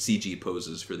little CG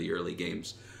poses for the early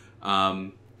games.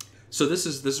 So this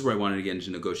is where I wanted to get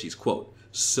into Nagoshi's quote.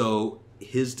 So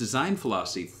his design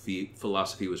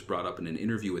philosophy was brought up in an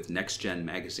interview with Next Gen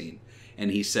magazine,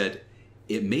 and he said,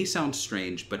 "It may sound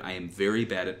strange, but I am very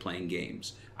bad at playing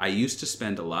games. I used to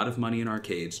spend a lot of money in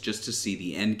arcades just to see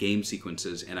the end game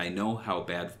sequences, and I know how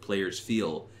bad players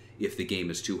feel if the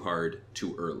game is too hard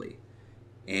too early."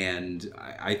 And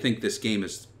I think this game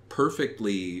is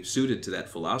perfectly suited to that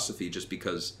philosophy, just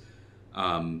because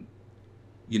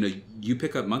you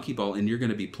pick up Monkey Ball and you're going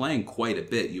to be playing quite a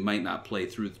bit. You might not play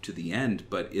through to the end,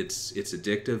 but it's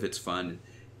addictive, it's fun.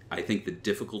 I think the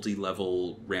difficulty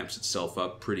level ramps itself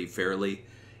up pretty fairly.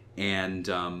 And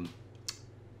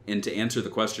to answer the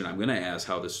question I'm going to ask,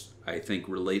 how this, I think,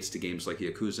 relates to games like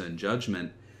Yakuza and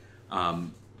Judgment,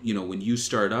 when you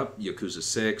start up Yakuza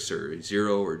 6 or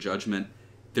 0 or Judgment,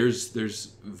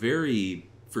 there's very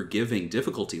forgiving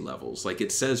difficulty levels. Like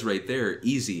it says right there,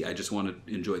 easy, I just want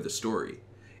to enjoy the story.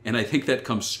 And I think that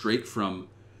comes straight from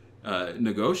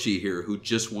Nagoshi here, who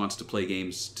just wants to play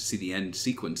games to see the end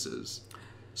sequences.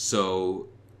 So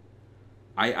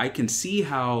I can see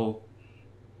how,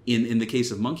 in the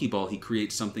case of Monkey Ball, he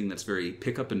creates something that's very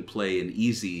pick up and play and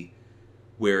easy,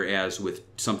 whereas with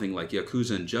something like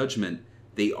Yakuza and Judgment,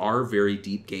 they are very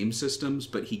deep game systems,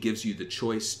 but he gives you the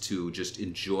choice to just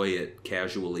enjoy it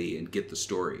casually and get the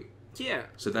story. Yeah.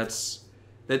 So that's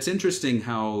interesting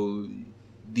how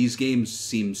these games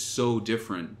seem so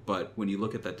different, but when you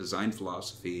look at that design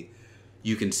philosophy,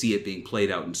 you can see it being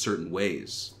played out in certain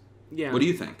ways. Yeah. What do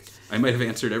you think? I might have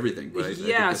answered everything, but I think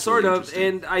yeah, that's sort really of. interesting.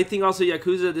 And I think also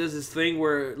Yakuza does this thing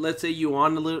where, let's say you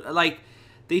want a little, like,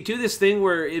 they do this thing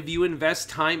where if you invest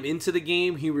time into the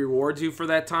game, he rewards you for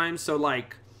that time. So,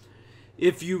 like,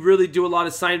 if you really do a lot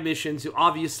of side missions,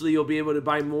 obviously you'll be able to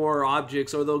buy more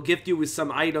objects, or they'll gift you with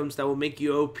some items that will make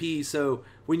you OP. So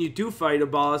when you do fight a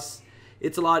boss,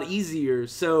 it's a lot easier.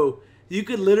 So you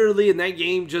could literally in that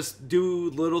game just do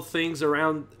little things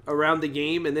around the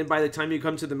game, and then by the time you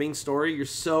come to the main story, you're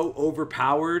so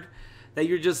overpowered that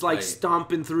you're just like Right.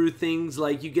 stomping through things.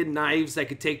 Like you get knives that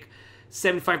could take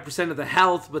 75% of the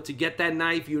health, but to get that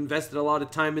knife, you invested a lot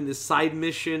of time in this side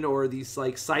mission or these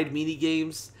like side mini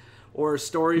games or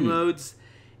story modes.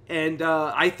 And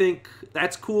I think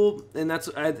that's cool, and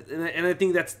I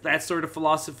think that's that sort of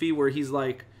philosophy where he's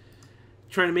like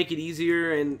trying to make it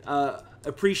easier and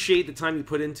appreciate the time you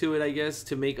put into it, I guess,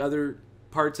 to make other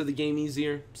parts of the game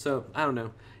easier. So I don't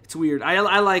know, it's weird.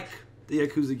 I like the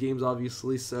Yakuza games,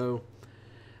 obviously, so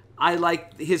I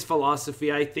like his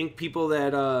philosophy. I think people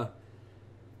that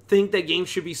think that games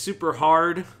should be super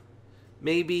hard.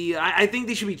 Maybe I think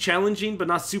they should be challenging, but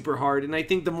not super hard. And I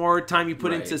think the more time you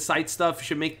put into side stuff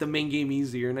should make the main game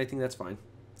easier. And I think that's fine.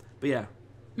 But yeah.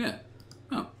 Yeah.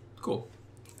 Oh, cool.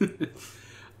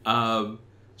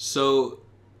 So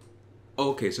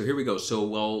here we go. So,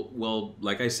 well,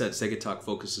 like I said, Sega Talk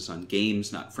focuses on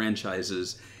games, not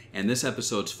franchises. And this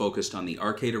episode's focused on the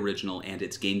arcade original and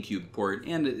its GameCube port.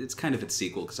 And it's kind of its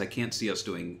sequel, because I can't see us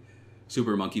doing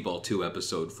Super Monkey Ball 2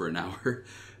 episode for an hour.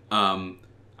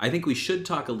 I think we should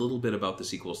talk a little bit about the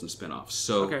sequels and spin-offs.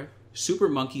 So, Super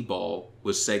Monkey Ball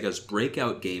was Sega's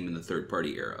breakout game in the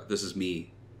third-party era. This is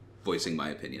me voicing my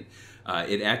opinion.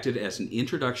 It acted as an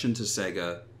introduction to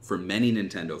Sega for many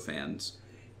Nintendo fans,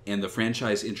 and the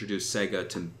franchise introduced Sega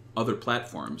to other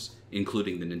platforms,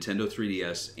 including the Nintendo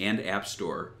 3DS and App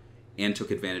Store, and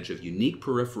took advantage of unique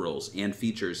peripherals and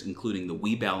features, including the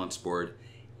Wii Balance Board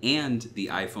and the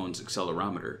iPhone's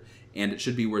accelerometer. And it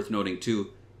should be worth noting,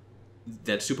 too,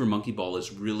 that Super Monkey Ball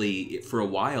is really, for a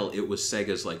while, it was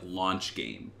Sega's like launch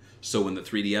game. So when the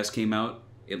 3DS came out,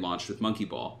 it launched with Monkey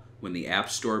Ball. When the App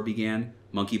Store began,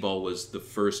 Monkey Ball was the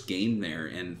first game there,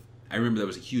 and I remember that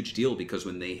was a huge deal because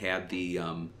when they had the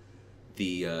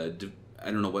I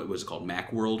don't know what was it called,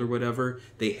 Macworld or whatever,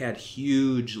 they had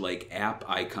huge like app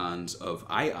icons of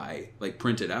like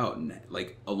printed out and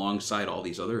like alongside all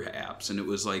these other apps, and it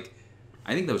was like,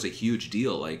 I think that was a huge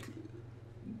deal. Like,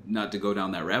 not to go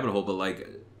down that rabbit hole, but like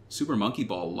Super Monkey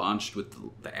Ball launched with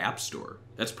the App Store.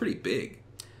 That's pretty big.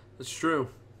 That's true.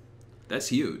 That's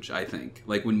huge, I think.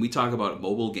 Like when we talk about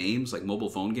mobile games, like mobile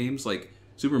phone games, like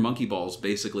Super Monkey Ball is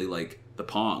basically like the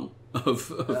Pong of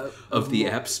the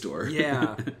App Store.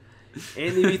 Yeah.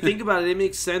 And if you think about it, it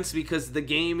makes sense because the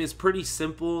game is pretty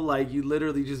simple. Like, you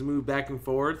literally just move back and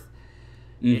forth.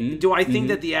 Mm-hmm. Do I think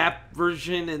that the app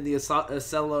version and the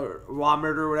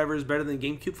accelerometer or whatever is better than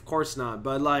GameCube? Of course not.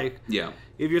 But, like,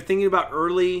 if you're thinking about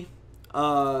early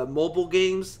mobile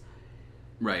games,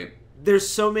 right? There's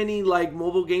so many, like,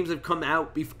 mobile games that have come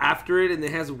out after it, and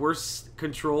it has worse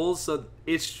controls. So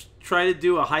it's trying to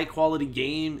do a high-quality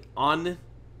game on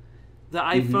the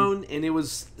iPhone, and it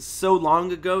was so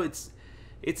long ago. It's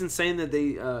insane that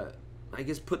they, I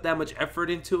guess, put that much effort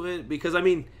into it. Because, I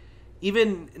mean,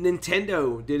 even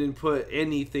Nintendo didn't put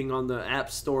anything on the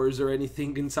app stores or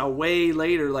anything until way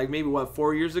later, like maybe,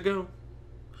 4 years ago?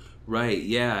 Right,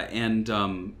 yeah. And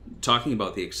talking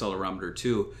about the accelerometer,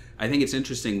 too, I think it's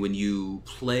interesting when you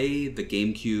play the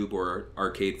GameCube or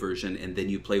arcade version and then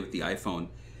you play with the iPhone,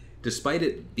 despite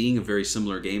it being a very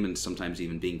similar game and sometimes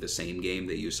even being the same game,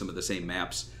 they use some of the same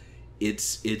maps,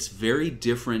 it's very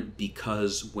different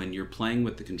because when you're playing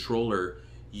with the controller,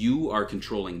 you are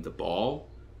controlling the ball,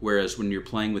 whereas when you're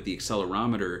playing with the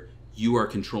accelerometer, you are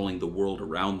controlling the world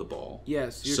around the ball.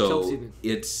 Yes, you're tilting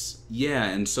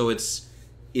it. So it's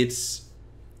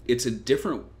a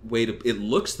different way to... It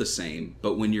looks the same,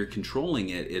 but when you're controlling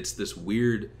it, it's this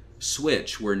weird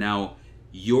switch where now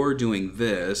you're doing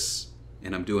this,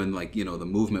 and I'm doing, like, you know, the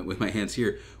movement with my hands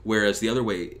here, whereas the other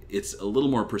way, it's a little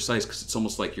more precise because it's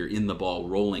almost like you're in the ball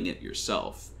rolling it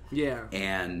yourself. Yeah.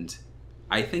 And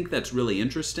I think that's really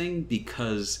interesting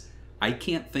because I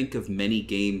can't think of many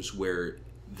games where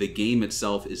the game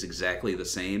itself is exactly the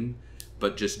same,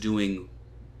 but just doing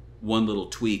one little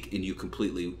tweak and you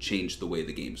completely change the way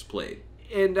the game's played.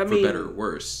 And I mean, for better or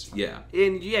worse, yeah.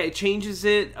 And yeah, it changes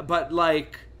it, but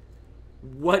like,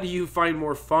 what do you find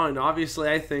more fun? Obviously,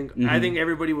 I think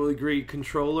everybody will agree,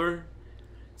 controller.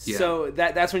 Yeah. So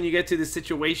that's when you get to the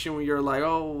situation where you're like,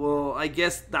 oh well, I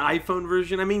guess the iPhone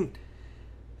version. I mean,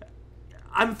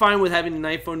 I'm fine with having an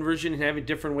iPhone version and having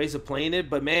different ways of playing it,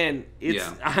 but man,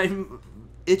 I'm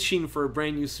itching for a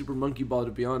brand new Super Monkey Ball,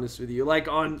 to be honest with you. Like,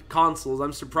 on consoles,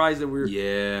 I'm surprised that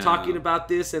we're talking about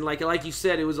this, and like you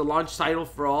said, it was a launch title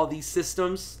for all these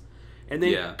systems, and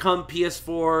then come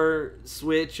PS4,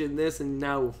 Switch, and this, and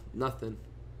now nothing.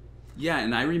 Yeah,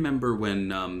 and I remember when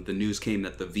the news came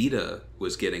that the Vita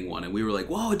was getting one, and we were like,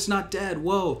 whoa, it's not dead,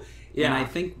 whoa. Yeah. And I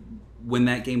think when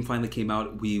that game finally came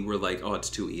out, we were like, oh,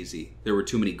 it's too easy. There were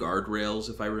too many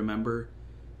guardrails, if I remember.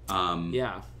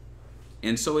 Yeah.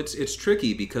 And so it's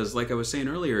tricky because, like I was saying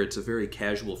earlier, it's a very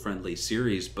casual-friendly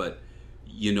series, but,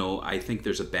 you know, I think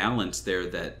there's a balance there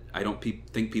that I don't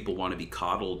think people want to be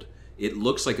coddled. It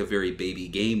looks like a very baby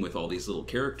game with all these little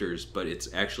characters, but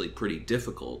it's actually pretty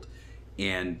difficult.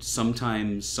 And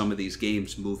sometimes some of these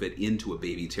games move it into a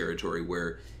baby territory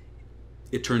where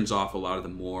it turns off a lot of the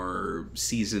more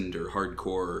seasoned or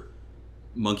hardcore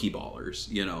monkey ballers,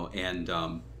 you know.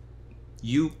 And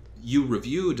you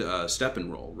reviewed Step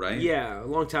and Roll, right? Yeah, a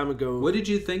long time ago. What did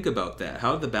you think about that?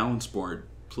 How did the balance board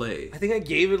play? I think I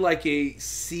gave it like a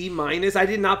C-. I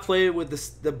did not play it with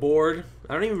the board.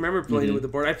 I don't even remember playing it with the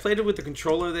board. I played it with the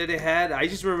controller that it had. I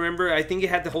just remember, I think it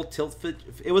had the whole tilt fit.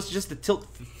 It was just the tilt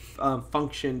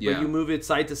function, but you move it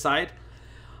side to side.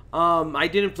 I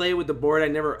didn't play it with the board. I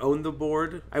never owned the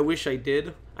board. I wish I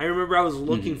did. I remember I was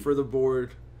looking for the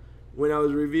board when I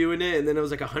was reviewing it, and then it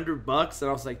was like $100, and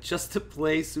I was like, just to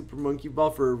play Super Monkey Ball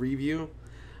for a review.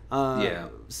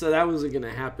 So that wasn't gonna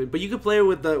happen. But you could play it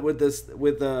with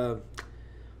the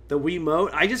Wiimote.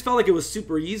 I just felt like it was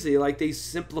super easy. Like they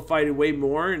simplified it way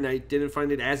more, and I didn't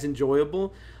find it as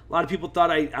enjoyable. A lot of people thought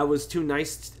I was too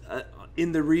nice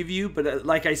in the review, but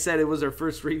like I said, it was our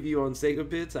first review on Sega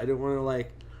Bits. I didn't want to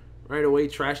like right away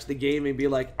trash the game and be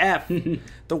like, F,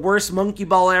 the worst Monkey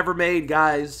Ball ever made,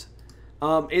 guys.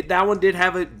 That one did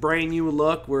have a brand new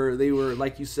look where they were,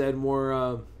 like you said,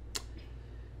 more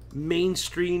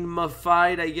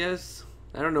mainstreamified, I guess.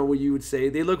 I don't know what you would say.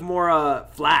 They look more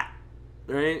flat,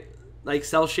 right? Like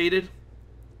cell shaded.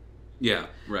 Yeah,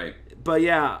 right. But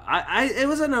yeah, it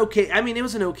was an okay. I mean, it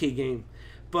was an okay game,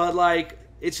 but like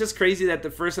it's just crazy that the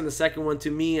first and the second one,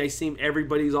 to me, I seem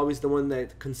everybody's always the one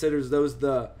that considers those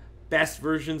the best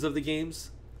versions of the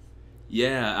games.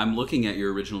 Yeah, I'm looking at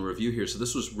your original review here. So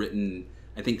this was written,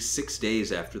 I think, 6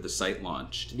 days after the site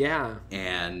launched. Yeah.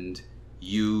 And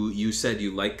you said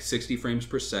you like 60 frames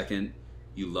per second.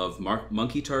 You love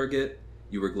Monkey Target.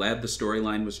 You were glad the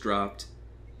storyline was dropped.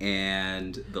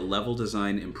 And the level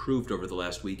design improved over the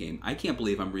last Wii game. I can't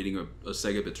believe I'm reading a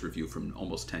Sega Bits review from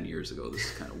almost 10 years ago. This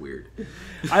is kind of weird.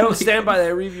 I don't stand by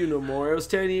that review no more. It was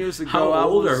 10 years ago. How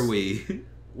old are we?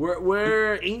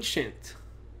 We're ancient.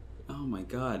 Oh my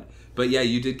god. But yeah,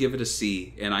 you did give it a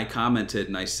C, and I commented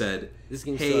and I said, this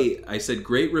game hey, sucked. I said,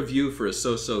 great review for a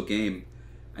so-so game.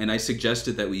 And I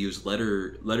suggested that we use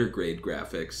letter grade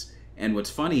graphics. And what's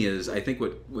funny is, I think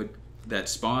what that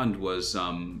spawned was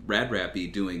Rad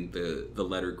Rappy doing the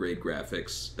letter grade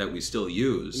graphics that we still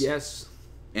use. Yes.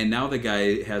 And now the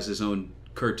guy has his own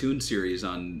cartoon series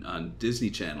on Disney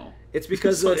Channel. It's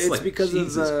because So it's like, because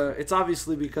Jesus of it's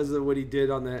obviously because of what he did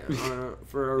on that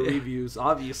for our reviews.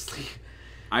 Obviously,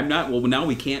 I'm not. Well, now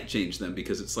we can't change them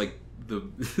because it's like the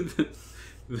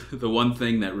the one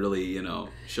thing that really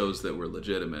shows that we're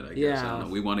legitimate. I guess I don't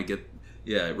know. We want to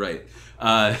get right.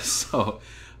 And so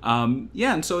I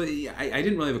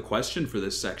didn't really have a question for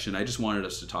this section. I just wanted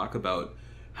us to talk about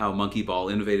how Monkey Ball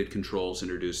innovated controls,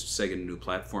 introduced Sega to new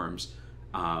platforms.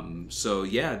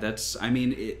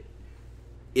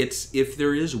 It's if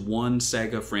there is one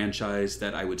Sega franchise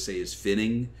that I would say is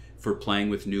fitting for playing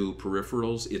with new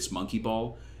peripherals, it's Monkey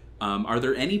Ball. Are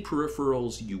there any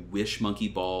peripherals you wish Monkey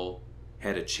Ball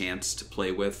had a chance to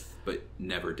play with but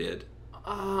never did?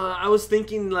 I was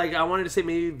thinking, like, I wanted to say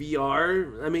maybe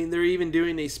VR. I mean, they're even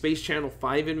doing a Space Channel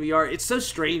 5 in VR. It's so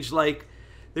strange. Like,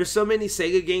 there's so many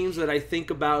Sega games that I think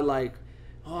about, like,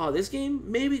 oh, this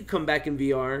game maybe come back in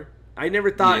VR. I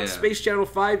never thought Space Channel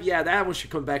 5, that one should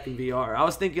come back in VR. I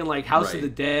was thinking, like, House of the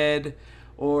Dead,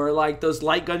 or, like, those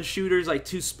light gun shooters, like,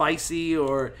 Too Spicy,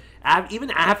 or even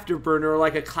Afterburner, or,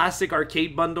 like, a classic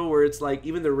arcade bundle where it's, like,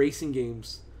 even the racing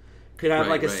games could have,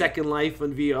 like, a second life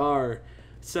in VR.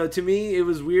 So, to me, it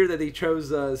was weird that they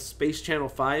chose Space Channel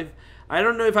 5. I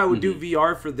don't know if I would do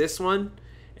VR for this one.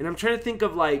 And I'm trying to think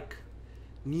of, like,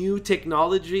 new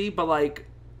technology, but, like,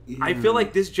 I feel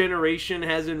like this generation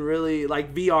hasn't really,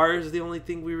 like, VR is the only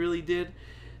thing we really did.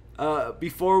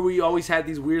 Before, we always had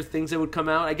these weird things that would come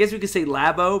out. I guess we could say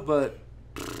Labo, but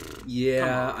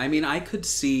yeah, I mean, I could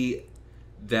see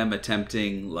them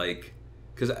attempting, like,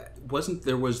 because wasn't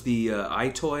there was the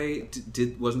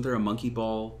iToy? Wasn't there a Monkey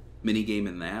Ball minigame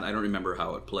in that? I don't remember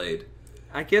how it played.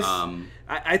 I guess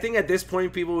I think at this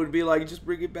point people would be like, just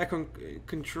bring it back on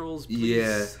controls, please.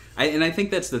 Yeah, and I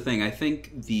think that's the thing. I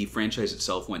think the franchise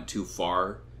itself went too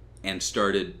far and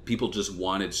people just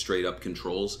wanted straight up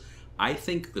controls. I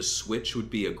think the Switch would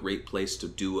be a great place to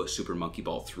do a Super Monkey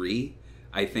Ball 3.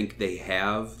 I think they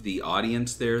have the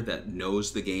audience there that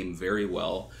knows the game very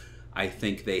well. I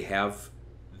think they have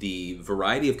the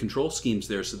variety of control schemes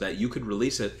there so that you could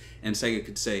release it and Sega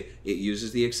could say it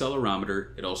uses the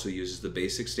accelerometer, it also uses the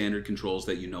basic standard controls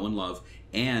that you know and love,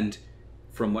 and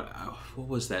from what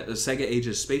was that? The Sega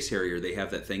Ages Space Harrier, they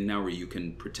have that thing now where you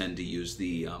can pretend to use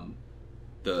the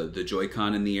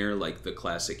Joy-Con in the air like the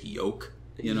classic yoke,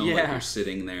 like you're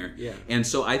sitting there. Yeah. And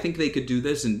so I think they could do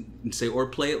this and say, or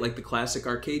play it like the classic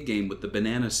arcade game with the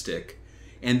banana stick.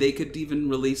 And they could even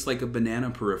release like a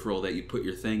banana peripheral that you put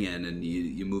your thing in and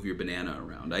you move your banana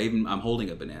around. I'm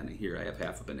holding a banana here. I have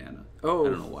half a banana. Oh. I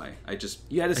don't know why. I just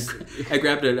to I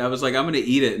grabbed it. I was like, I'm going to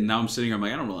eat it, and now I'm sitting here. I'm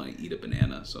like, I don't really want to eat a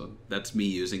banana. So that's me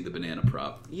using the banana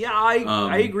prop. Yeah,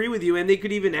 I agree with you. And they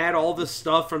could even add all the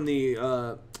stuff from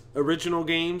the original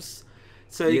games.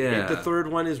 So the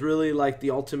third one is really like the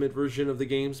ultimate version of the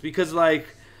games, because like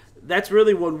that's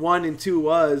really what 1 and 2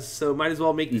 was. So might as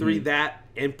well make 3 that,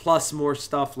 and plus more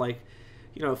stuff like,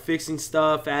 fixing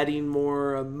stuff, adding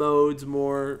more modes,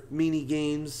 more mini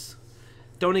games.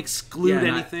 Don't exclude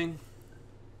anything.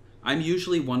 I'm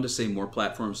usually one to say more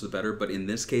platforms the better, but in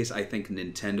this case, I think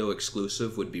Nintendo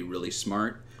exclusive would be really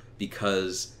smart,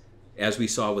 because as we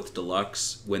saw with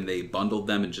Deluxe, when they bundled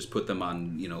them and just put them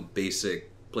on, basic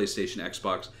PlayStation,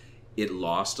 Xbox, it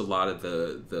lost a lot of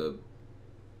the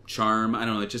charm. I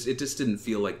don't know, it just didn't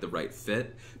feel like the right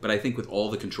fit. But I think with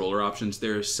all the controller options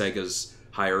there, Sega's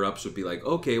higher ups would be like,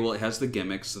 okay, well, it has the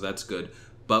gimmicks, so that's good,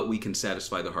 but we can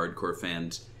satisfy the hardcore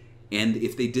fans. And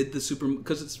if they did the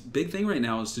because it's big thing right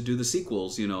now is to do the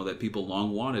sequels, that people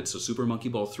long wanted. So Super Monkey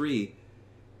Ball 3,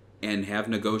 and have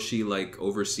Nagoshi like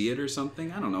oversee it or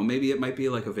something. I don't know. Maybe it might be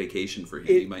like a vacation for him.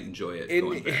 He might enjoy it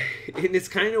going back. And it's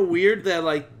kind of weird that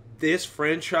like this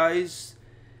franchise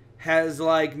has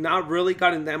like not really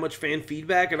gotten that much fan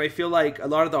feedback, and I feel like a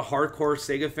lot of the hardcore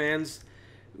Sega fans,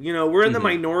 we're in the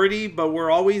minority, but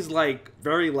we're always like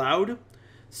very loud.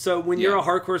 So when you're a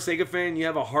hardcore Sega fan, you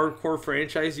have a hardcore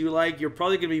franchise you like, you're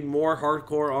probably going to be more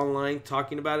hardcore online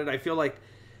talking about it. I feel like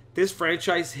this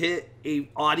franchise hit a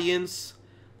audience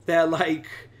that like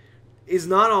is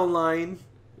not online,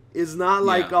 is not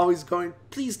like always going,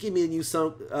 please give me a new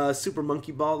Super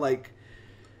Monkey Ball. Like,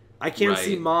 I can't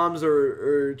see moms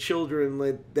or children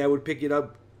like that would pick it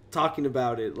up talking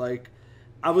about it. Like,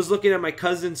 I was looking at my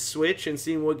cousin's Switch and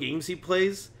seeing what games he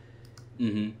plays.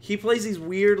 He plays these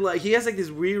weird, like, he has like this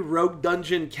weird Rogue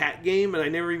Dungeon cat game, and I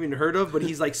never even heard of, but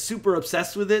he's like super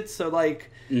obsessed with it. So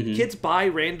like, kids buy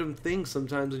random things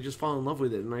sometimes and just fall in love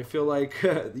with it. And I feel like,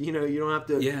 you don't have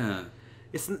to. Yeah.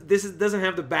 Doesn't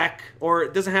have the back, or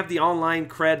it doesn't have the online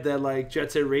cred that like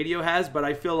Jet Set Radio has. But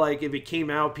I feel like if it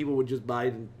came out, people would just buy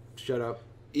it and shut up.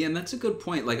 Yeah, and that's a good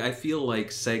point. Like, I feel like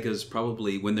Sega's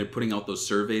probably, when they're putting out those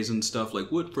surveys and stuff,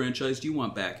 like, what franchise do you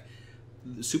want back?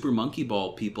 The Super Monkey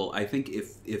Ball people, I think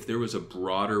if there was a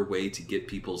broader way to get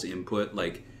people's input,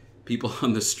 like people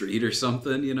on the street or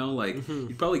something,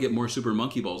 you'd probably get more Super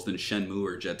Monkey Balls than Shenmue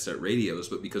or Jet Set Radios.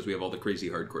 But because we have all the crazy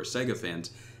hardcore Sega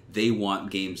fans, they want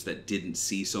games that didn't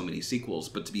see so many sequels.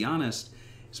 But to be honest,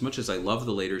 as much as I love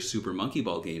the later Super Monkey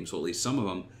Ball games, well, at least some of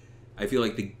them, I feel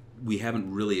like we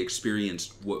haven't really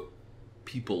experienced what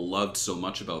people loved so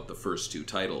much about the first 2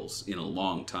 titles in a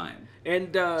long time.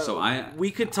 And we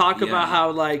could talk about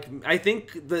how, like, I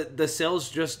think the sales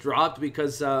just dropped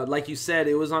because, like you said,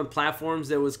 it was on platforms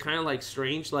that was kind of like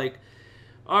strange. Like,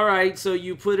 all right, so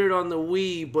you put it on the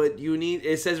Wii, but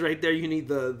it says right there you need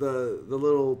the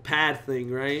little pad thing,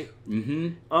 right?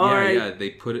 Right.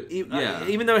 They put it.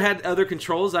 Even though it had other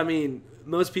controls, I mean,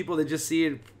 most people that just see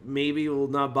it maybe will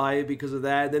not buy it because of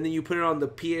that. Then you put it on the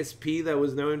PSP that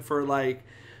was known for like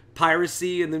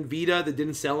piracy, and then Vita that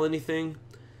didn't sell anything.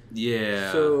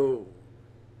 Yeah. So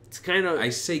it's kind of. I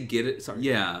say get it. Sorry.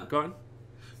 Yeah. Go on.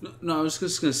 No, I was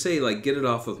just going to say, like, get it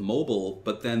off of mobile,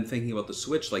 but then thinking about the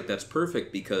Switch, like, that's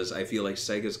perfect because I feel like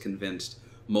Sega's convinced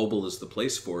mobile is the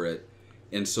place for it,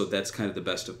 and so that's kind of the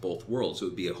best of both worlds. It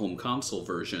would be a home console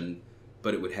version,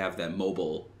 but it would have that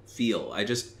mobile feel. I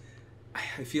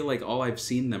feel like all I've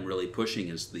seen them really pushing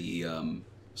is the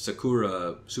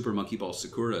Sakura, Super Monkey Ball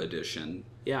Sakura edition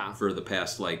for the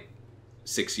past, like,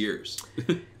 6 years.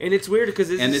 And it's weird because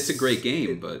it's a great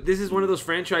game, but this is one of those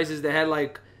franchises that had,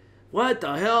 like, what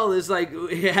the hell? It's like,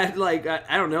 it had like,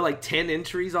 I don't know, like 10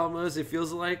 entries almost, it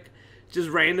feels like. Just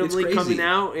randomly coming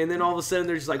out, and then all of a sudden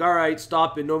they're just like, all right,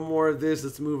 stop it, no more of this,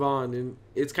 let's move on. And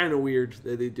it's kind of weird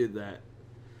that they did that.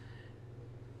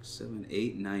 7,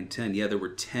 8, 9, 10. Yeah, there were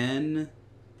 10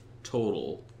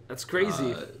 total. That's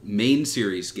crazy. Main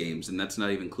series games, and that's not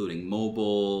even including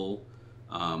mobile.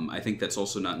 I think that's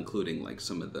also not including like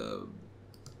some of the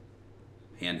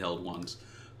handheld ones.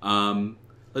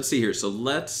 Let's see here. So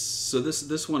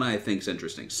this one I think is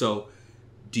interesting. So,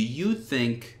 do you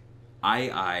think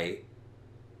II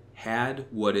had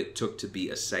what it took to be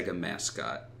a Sega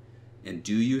mascot? And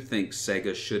do you think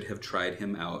Sega should have tried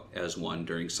him out as one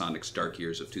during Sonic's dark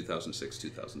years of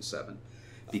 2006-2007?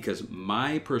 Because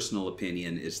my personal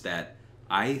opinion is that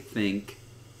I think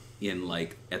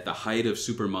at the height of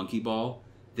Super Monkey Ball,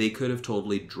 they could have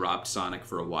totally dropped Sonic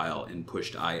for a while and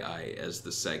pushed II as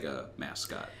the Sega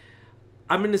mascot.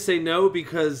 I'm gonna say no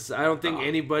because I don't think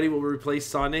anybody will replace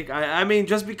Sonic. I mean,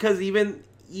 just because even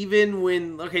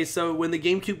when when the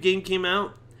GameCube game came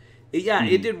out,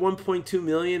 it did 1.2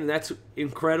 million, and that's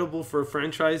incredible for a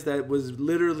franchise that was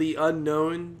literally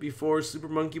unknown before Super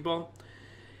Monkey Ball.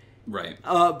 Right.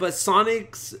 But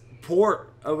Sonic's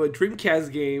port of a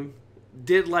Dreamcast game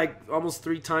did like almost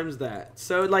 3 times that.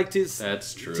 So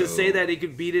that's true. To say that it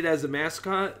could beat it as a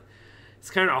mascot, it's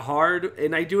kind of hard.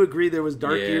 And I do agree there was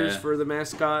dark years for the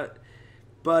mascot,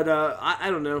 but I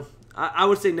don't know. I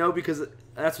would say no because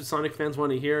that's what Sonic fans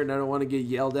want to hear, and I don't want to get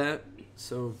yelled at.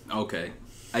 So okay,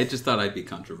 I just thought I'd be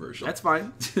controversial. That's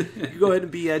fine. You go ahead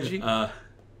and be edgy.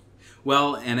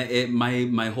 Well, and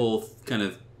my whole kind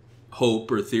of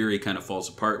hope or theory kind of falls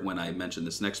apart when I mention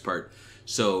this next part.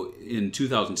 So in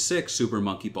 2006, Super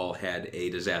Monkey Ball had a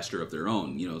disaster of their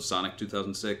own. You know, Sonic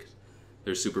 2006.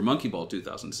 There's Super Monkey Ball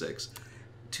 2006.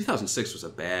 2006 was a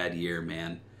bad year,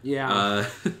 man. Yeah.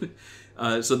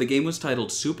 So the game was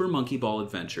titled Super Monkey Ball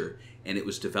Adventure, and it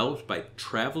was developed by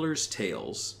Traveler's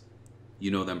Tales. You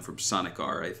know them from Sonic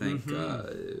R, I think.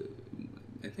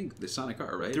 I think the Sonic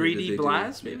R, right? 3D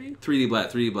Blast, maybe?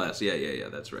 3D Blast. Yeah,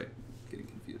 that's right. Getting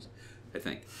confused, I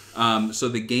think. So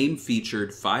the game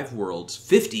featured 5 worlds,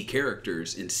 50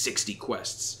 characters, and 60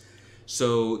 quests.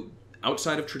 So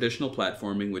outside of traditional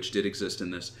platforming, which did exist in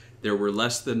this, there were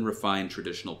less than refined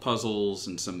traditional puzzles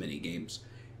and some mini games.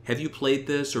 Have you played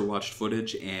this or watched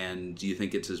footage, and do you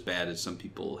think it's as bad as some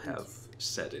people have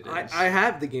said it is? I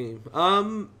have the game.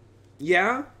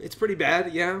 Yeah, it's pretty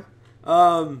bad. Yeah.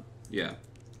 Yeah.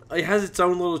 It has its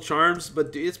own little charms,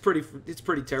 but it's pretty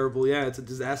terrible. Yeah, it's a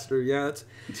disaster. Yeah,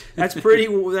 that's pretty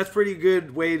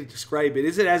good way to describe it.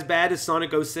 Is it as bad as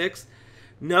Sonic 06?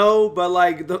 No, but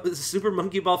like the Super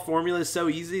Monkey Ball formula is so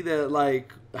easy that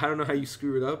like I don't know how you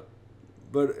screw it up.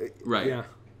 But right. Yeah.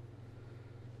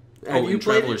 Oh, in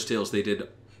Traveler's Tales they did.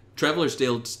 Traveler's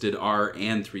Tales did R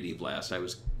and 3D Blast. I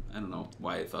don't know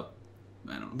why I thought.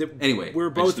 I don't know. Anyway, we're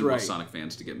both right. Sonic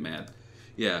fans to get mad.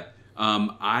 Yeah.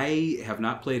 I have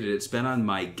not played it. It's been on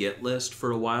my get list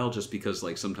for a while, just because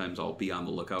like sometimes I'll be on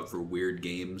the lookout for weird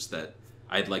games that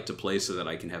I'd like to play so that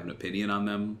I can have an opinion on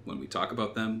them when we talk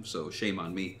about them. So shame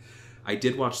on me. I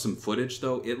did watch some footage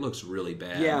though. It looks really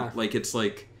bad. Yeah.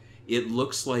 It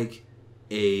looks like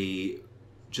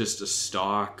just a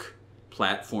stock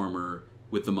platformer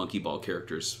with the Monkey Ball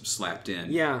characters slapped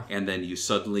in. Yeah. And then you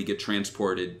suddenly get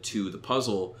transported to the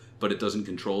puzzle, but it doesn't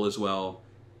control as well.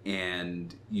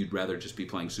 And you'd rather just be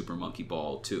playing Super Monkey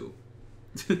Ball 2.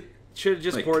 Should have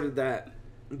just ported that.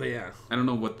 But yeah. I don't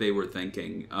know what they were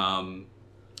thinking. I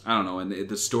don't know. And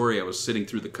the story, I was sitting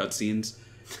through the cutscenes.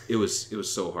 It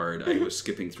was so hard. I was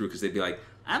skipping through because they'd be like,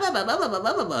 and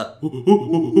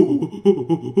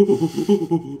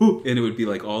it would be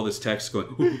like all this text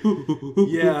going,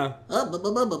 yeah.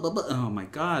 Oh my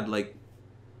god, like,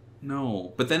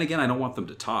 no. But then again, I don't want them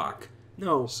to talk.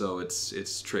 No. So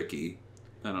it's tricky.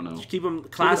 I don't know. Just keep them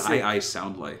classic. What would I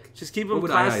sound like? Just keep them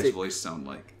classic. What would II's voice sound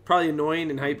like? Probably annoying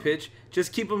and high pitch.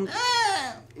 Just keep them.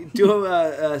 Do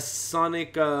a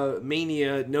Sonic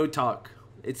Mania no talk.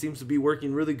 It seems to be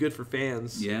working really good for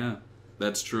fans. Yeah,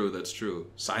 that's true. That's true.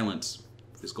 Silence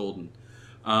is golden.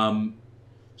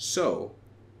 So,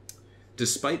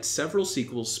 despite several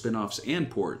sequels, spin-offs,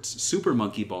 and ports, Super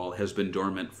Monkey Ball has been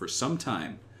dormant for some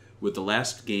time, with the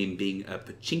last game being a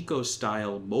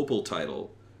pachinko-style mobile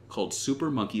title called Super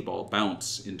Monkey Ball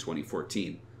Bounce in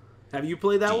 2014. Have you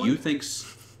played that one? Do you think...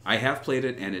 I have played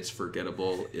it, and it's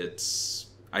forgettable.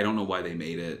 I don't know why they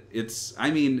made it. It's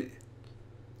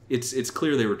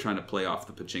clear they were trying to play off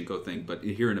the pachinko thing, but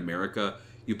here in America,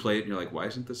 you play it, and you're like, why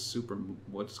isn't this super...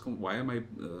 Why am I...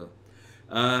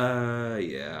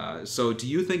 Yeah. So do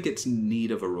you think it's in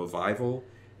need of a revival,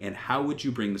 and how would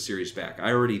you bring the series back?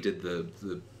 I already did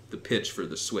the pitch for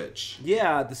the Switch.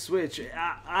 Yeah, the Switch.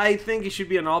 I think it should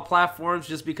be on all platforms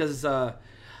just because I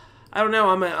don't know.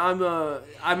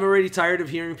 I'm already tired of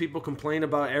hearing people complain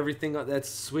about everything that's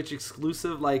Switch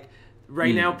exclusive. Like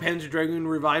right now, Panzer Dragoon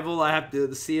Revival. I have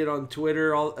to see it on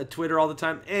Twitter all the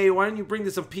time. Hey, why don't you bring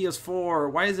this on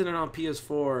PS4? Why isn't it on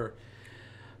PS4?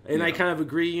 And I kind of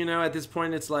agree. At this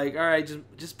point, it's like, all right,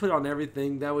 just put it on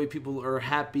everything. That way, people are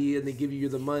happy and they give you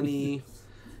the money.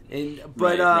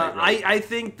 Right. I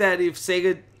think that if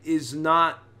Sega is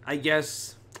not, I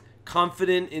guess,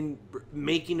 confident in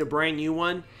making a brand new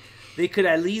one, they could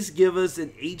at least give us an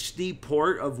HD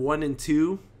port of 1 and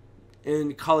 2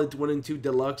 and call it 1 and 2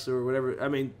 Deluxe or whatever. I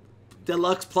mean,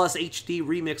 Deluxe plus HD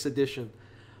Remix Edition.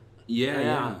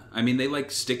 Yeah. I mean, they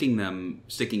like sticking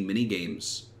mini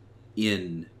games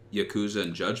in Yakuza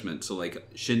and Judgment. So like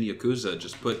Shin Yakuza,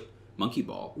 just put Monkey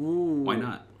Ball. Ooh. Why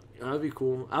not? That'd be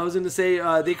cool. I was going to say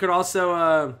they could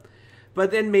also...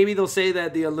 but then maybe they'll say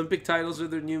that the Olympic titles are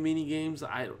their new mini games.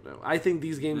 I don't know. I think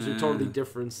these games are totally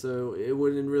different, so it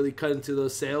wouldn't really cut into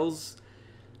those sales.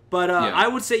 But I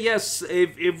would say yes.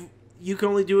 If you can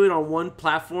only do it on one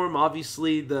platform,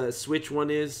 obviously the Switch one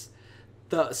is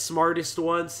the smartest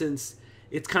one, since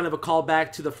it's kind of a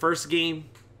callback to the first game,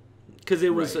 because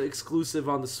it was exclusive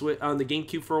on the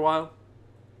GameCube for a while.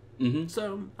 Mm-hmm.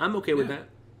 So I'm okay with that.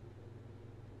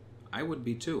 I would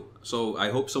be too. So I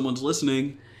hope someone's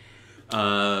listening.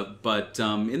 But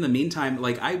in the meantime,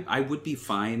 like I would be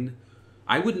fine.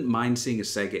 I wouldn't mind seeing a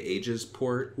Sega Ages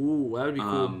port. Ooh, that would be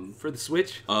cool for the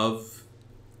Switch.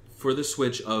 For the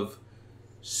Switch of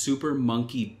Super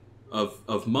Monkey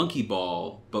of Monkey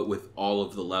Ball, but with all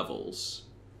of the levels.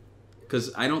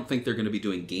 Because I don't think they're going to be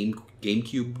doing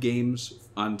GameCube games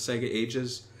on Sega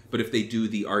Ages. But if they do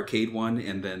the arcade one,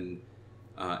 and then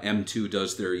M2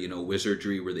 does their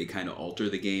wizardry where they kind of alter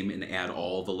the game and add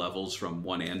all the levels from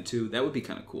 1 and 2, that would be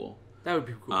kind of cool. That would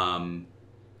be cool.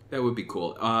 That would be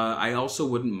cool. I also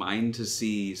wouldn't mind to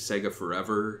see Sega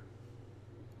Forever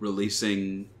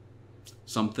releasing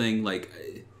something like...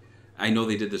 I know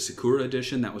they did the Sakura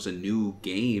edition. That was a new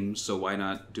game, so why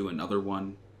not do another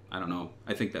one? I don't know.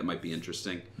 I think that might be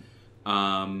interesting.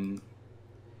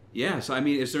 Yeah, so I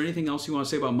mean, is there anything else you want to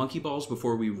say about Monkey Balls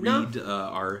before we read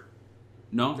our...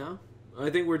 No? I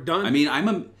think we're done. I mean,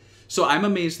 I'm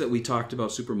amazed that we talked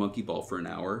about Super Monkey Ball for an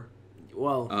hour.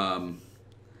 Well...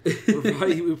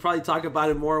 we'll probably talk about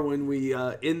it more when we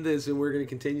end this, and we're going to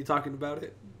continue talking about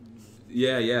it.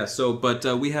 Yeah. So, but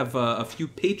we have a few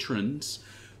patrons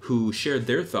who shared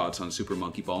their thoughts on Super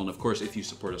Monkey Ball, and of course, if you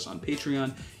support us on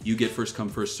Patreon, you get first come,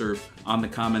 first serve on the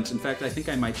comments. In fact, I think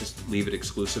I might just leave it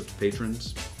exclusive to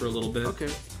patrons for a little bit. Okay.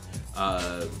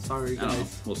 Sorry, guys. I don't know.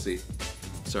 We'll see.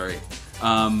 Sorry.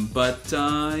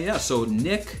 Yeah. So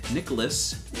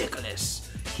Nicholas.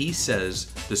 He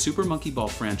says, the Super Monkey Ball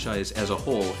franchise as a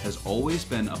whole has always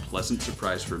been a pleasant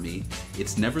surprise for me.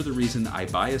 It's never the reason I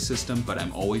buy a system, but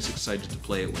I'm always excited to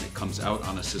play it when it comes out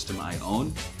on a system I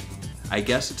own. I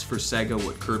guess it's for Sega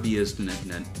what Kirby is to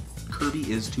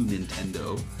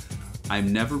Nintendo.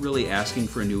 I'm never really asking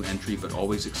for a new entry, but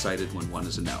always excited when one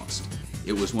is announced.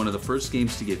 It was one of the first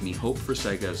games to give me hope for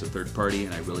Sega as a third party,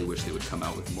 and I really wish they would come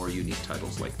out with more unique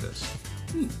titles like this.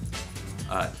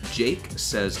 Jake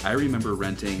says, I remember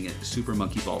renting Super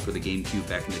Monkey Ball for the GameCube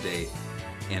back in the day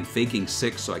and faking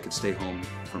sick so I could stay home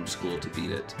from school to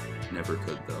beat it. Never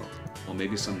could, though. Well,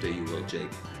 maybe someday you will, Jake.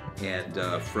 And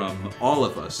from all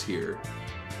of us here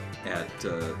at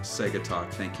Sega Talk,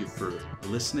 thank you for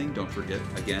listening. Don't forget,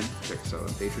 again, check us out on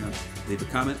Patreon. Leave a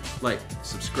comment, like,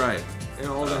 subscribe, and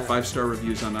all that. 5-star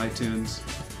reviews on iTunes.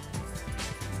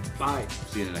 Bye.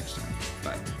 See you next time.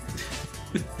 Bye.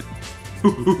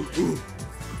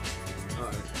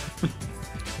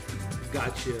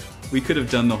 Gotcha. We could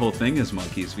have done the whole thing as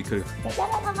monkeys. We could have...